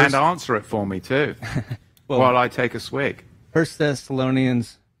 And answer it for me, too, while I take a swig. 1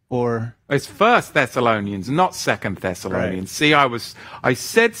 Thessalonians 4. It's 1 Thessalonians, not 2 Thessalonians. Right. See, I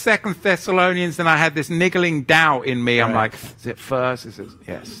said 2 Thessalonians, and I had this niggling doubt in me. I'm like, is it first?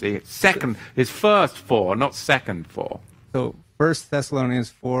 Yes, see, it's second. It's first 4, not second 4. So 1 Thessalonians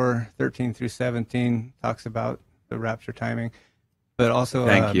 4, 13 through 17 talks about the rapture timing, but also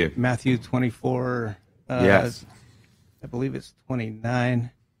Thank you. Matthew 24, yes. I believe it's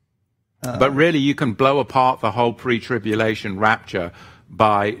 29. But really, you can blow apart the whole pre-tribulation rapture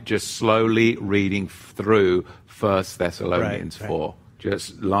by just slowly reading through 1 Thessalonians 4.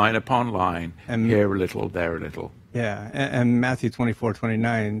 Just line upon line, and here a little, there a little. Yeah, and Matthew 24,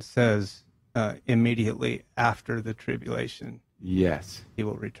 29 says, immediately after the tribulation, yes, he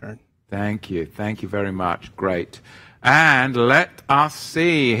will return. Thank you very much. Great. And let us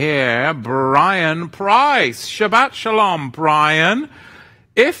see here, Brian Price. Shabbat Shalom, Brian.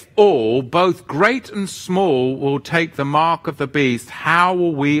 If all, both great and small, will take the mark of the beast, how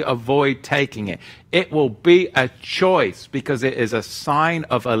will we avoid taking it? It will be a choice, because it is a sign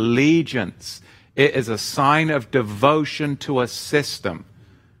of allegiance. It is a sign of devotion to a system.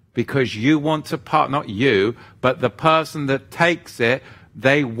 Because you want to not you, but the person that takes it,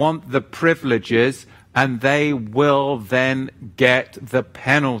 they want the privileges, and they will then get the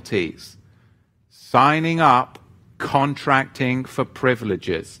penalties. Signing up, contracting for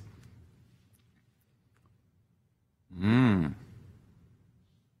privileges.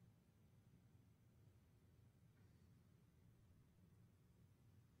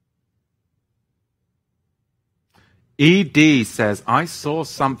 ED says, I saw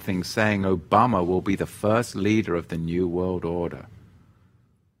something saying Obama will be the first leader of the New World Order.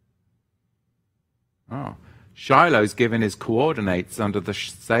 Oh. Shiloh's given his coordinates under the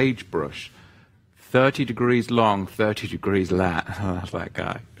sagebrush. 30 degrees long, 30 degrees lat. I love that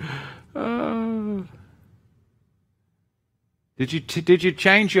guy. Did you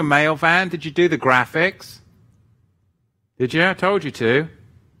change your mail van? Did you do the graphics? Did you? I told you to.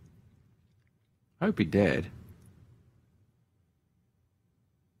 Hope he did.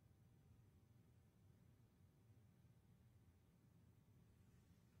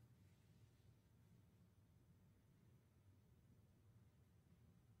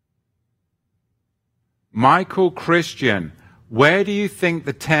 Michael Christian, where do you think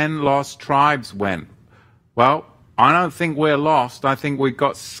the 10 lost tribes went? Well, I don't think we're lost. I think we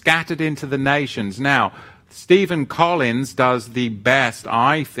got scattered into the nations. Now, Stephen Collins does the best,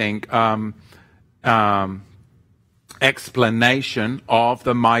 I think, explanation of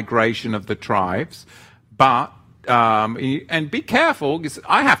the migration of the tribes. But and be careful, because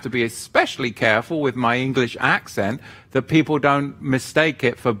I have to be especially careful with my English accent that people don't mistake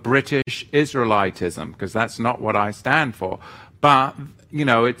it for British Israelitism, because that's not what I stand for. But, you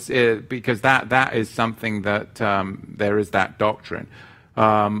know, it's because that is something that there is that doctrine.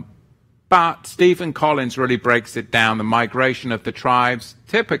 But Stephen Collins really breaks it down, the migration of the tribes.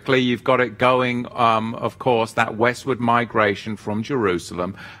 Typically, you've got it going, of course, that westward migration from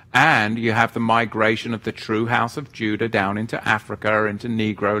Jerusalem, and you have the migration of the true house of Judah down into Africa, into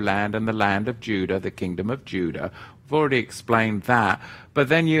Negro land and the land of Judah, the kingdom of Judah. We've already explained that. But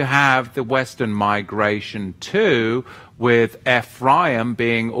then you have the western migration too, with Ephraim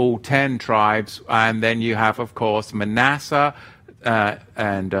being all 10 tribes, and then you have, of course, Manasseh,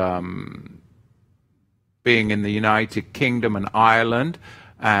 and being in the United Kingdom and Ireland,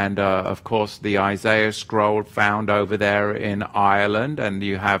 and of course the Isaiah scroll found over there in Ireland, and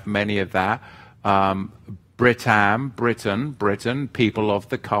you have many of that. Britain, people of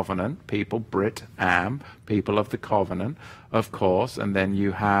the covenant, people of the covenant, of course, and then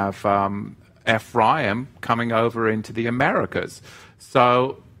you have Ephraim coming over into the Americas.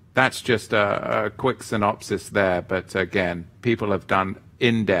 So that's just a quick synopsis there, but again, people have done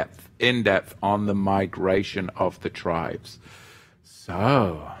in-depth on the migration of the tribes.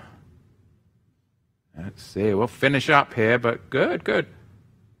 So, let's see, we'll finish up here, but good.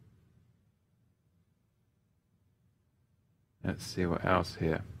 Let's see what else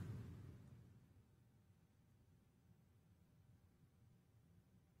here.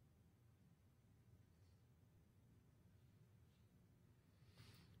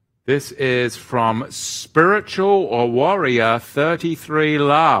 This is from Spiritual or Warrior 33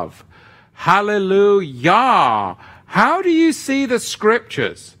 Love. Hallelujah! How do you see the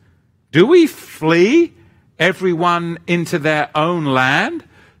scriptures? Do we flee everyone into their own land?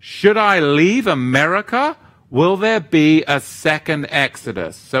 Should I leave America? Will there be a second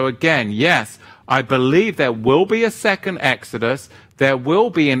Exodus? So again, yes, I believe there will be a second Exodus. There will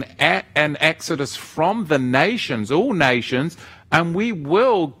be an Exodus from the nations, all nations, and we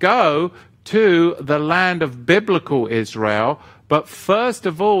will go to the land of biblical Israel. But first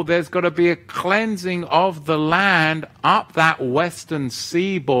of all, there's got to be a cleansing of the land up that western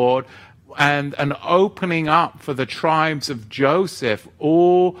seaboard and an opening up for the tribes of Joseph,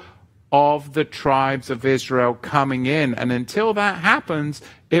 all of the tribes of Israel coming in. And until that happens,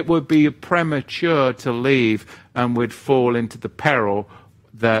 it would be premature to leave and would fall into the peril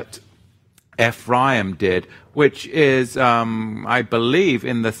that Ephraim did, which is, I believe,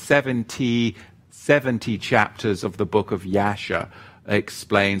 in the 70 chapters of the book of Yasha,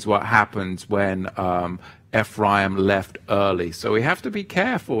 explains what happens when Ephraim left early. So we have to be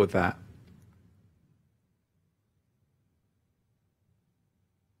careful with that.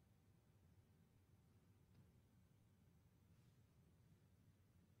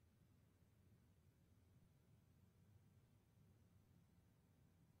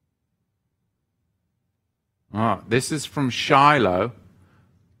 Oh, this is from Shiloh.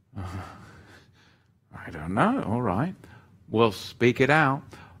 I don't know. All right. We'll speak it out.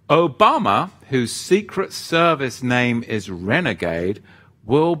 Obama, whose Secret Service name is Renegade,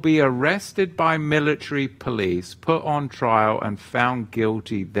 will be arrested by military police, put on trial, and found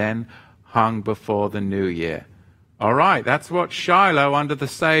guilty, then hung before the new year. All right. That's what Shiloh under the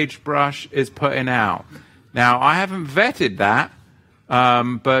sagebrush is putting out. Now, I haven't vetted that.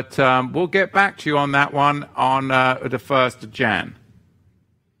 But we'll get back to you on that one on the 1st of Jan.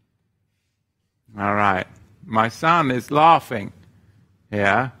 All right. My son is laughing.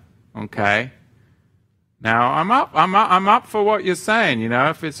 Yeah. Okay. Now I'm up for what you're saying. You know,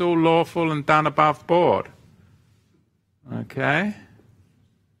 if it's all lawful and done above board. Okay.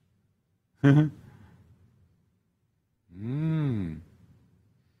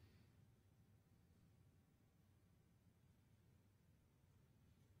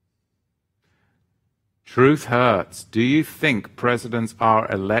 Truth hurts. Do you think presidents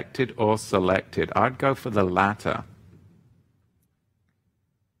are elected or selected? I'd go for the latter.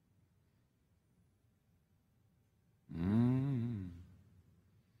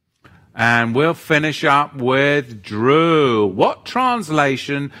 And we'll finish up with Drew. What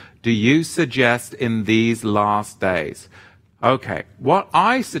translation do you suggest in these last days? Okay, what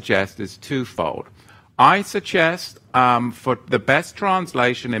I suggest is twofold. I suggest for the best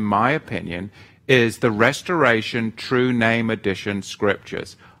translation, in my opinion, is the Restoration True Name Edition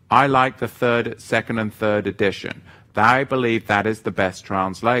Scriptures. I like the second and third edition. I believe that is the best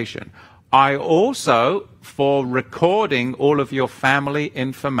translation. I also, for recording all of your family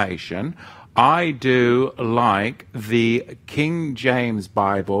information, I do like the King James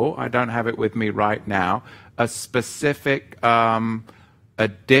Bible. I don't have it with me right now. a specific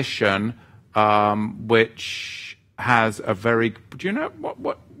edition which has a very. Do you know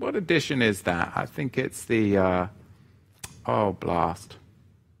what edition is that? I think it's the. Oh blast!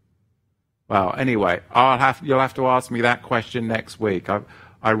 Well, anyway, you'll have to ask me that question next week.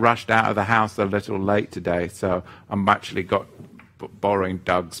 I rushed out of the house a little late today, so I'm actually borrowing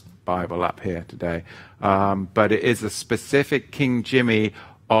Doug's Bible up here today. But it is a specific King Jimmy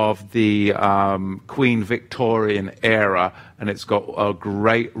of the Queen Victorian era, and it's got a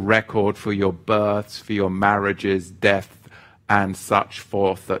great record for your births, for your marriages, death, and such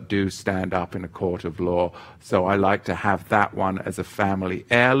forth that do stand up in a court of law. So I like to have that one as a family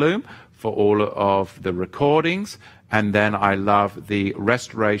heirloom for all of the recordings. And then I love the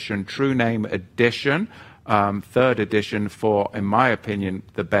Restoration True Name Edition, third edition for, in my opinion,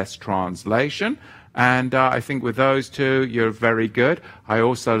 the best translation. And I think with those two, you're very good. I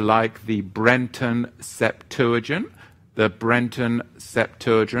also like the Brenton Septuagint,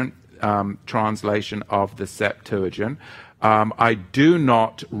 translation of the Septuagint. I do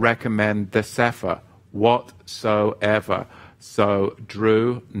not recommend the Sefer whatsoever. So,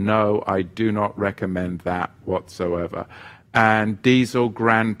 Drew, no, I do not recommend that whatsoever. And Diesel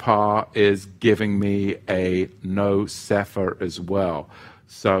Grandpa is giving me a no Sefer as well.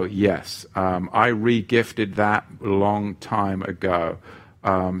 So, yes, I re-gifted that a long time ago.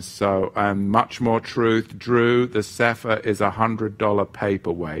 And much more truth, Drew, the Sefer is $100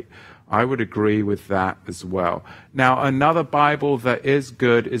 paperweight. I would agree with that as well. Now, another Bible that is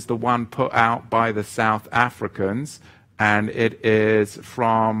good is the one put out by the South Africans, and it is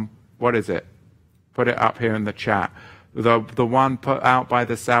from, what is it? Put it up here in the chat. The one put out by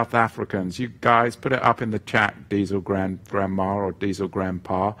the South Africans. You guys put it up in the chat, Diesel Grandma or Diesel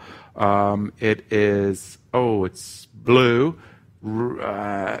Grandpa. It is, it's blue.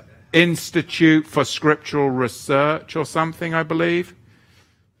 Institute for Scriptural Research or something, I believe.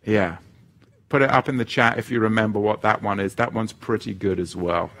 Yeah. Put it up in the chat if you remember what that one is. That one's pretty good as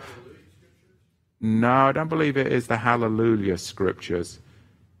well. No, I don't believe it is the Hallelujah Scriptures.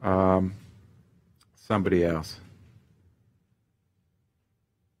 Somebody else.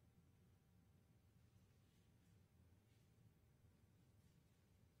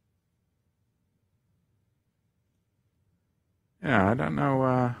 Yeah, I don't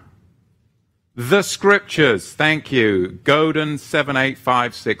know. The Scriptures. Thank you. Godin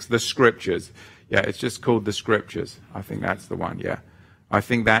 7856. The Scriptures. Yeah, it's just called The Scriptures. I think that's the one, yeah. I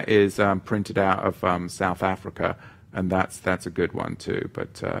think that is printed out of South Africa, and that's a good one too.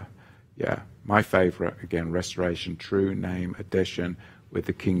 But yeah, my favorite, again, Restoration True Name Edition with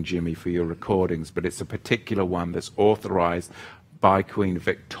the King Jimmy for your recordings. But it's a particular one that's authorized by Queen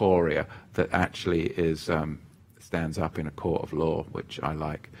Victoria that actually is stands up in a court of law, which I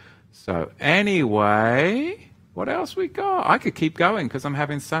like. So anyway, what else we got? I could keep going because I'm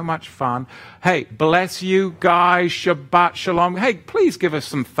having so much fun. Hey, bless you guys. Shabbat Shalom. Hey, please give us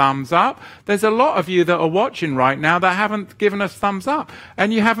some thumbs up. There's a lot of you that are watching right now that haven't given us thumbs up,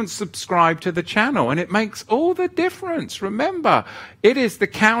 and you haven't subscribed to the channel, and it makes all the difference. Remember, it is the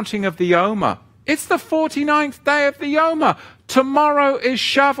counting of the Omer. It's the 49th day of the Omer. Tomorrow is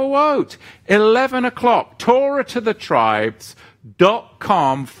Shavuot, 11 o'clock,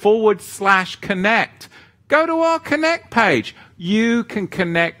 TorahToTheTribes.com/connect. Go to our Connect page. You can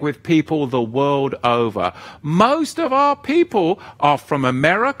connect with people the world over. Most of our people are from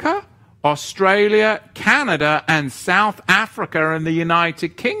America, Australia, Canada, and South Africa and the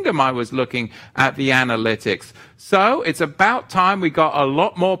United Kingdom. I was looking at the analytics. So it's about time we got a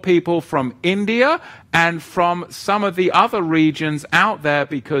lot more people from India and from some of the other regions out there,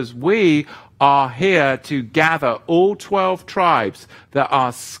 because we are here to gather all 12 tribes that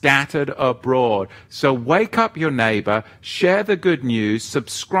are scattered abroad. So wake up your neighbor, share the good news,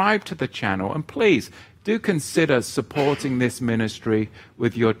 subscribe to the channel, and please do consider supporting this ministry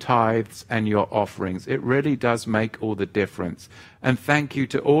with your tithes and your offerings. It really does make all the difference. And thank you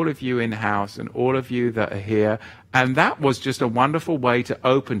to all of you in-house and all of you that are here. And that was just a wonderful way to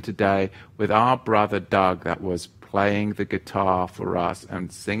open today with our brother Doug that was playing the guitar for us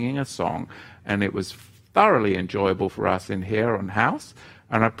and singing a song. And it was thoroughly enjoyable for us in here on house.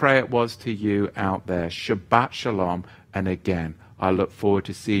 And I pray it was to you out there. Shabbat Shalom. And again, I look forward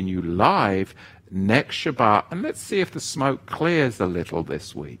to seeing you live next Shabbat. And let's see if the smoke clears a little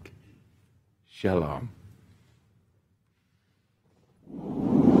this week. Shalom.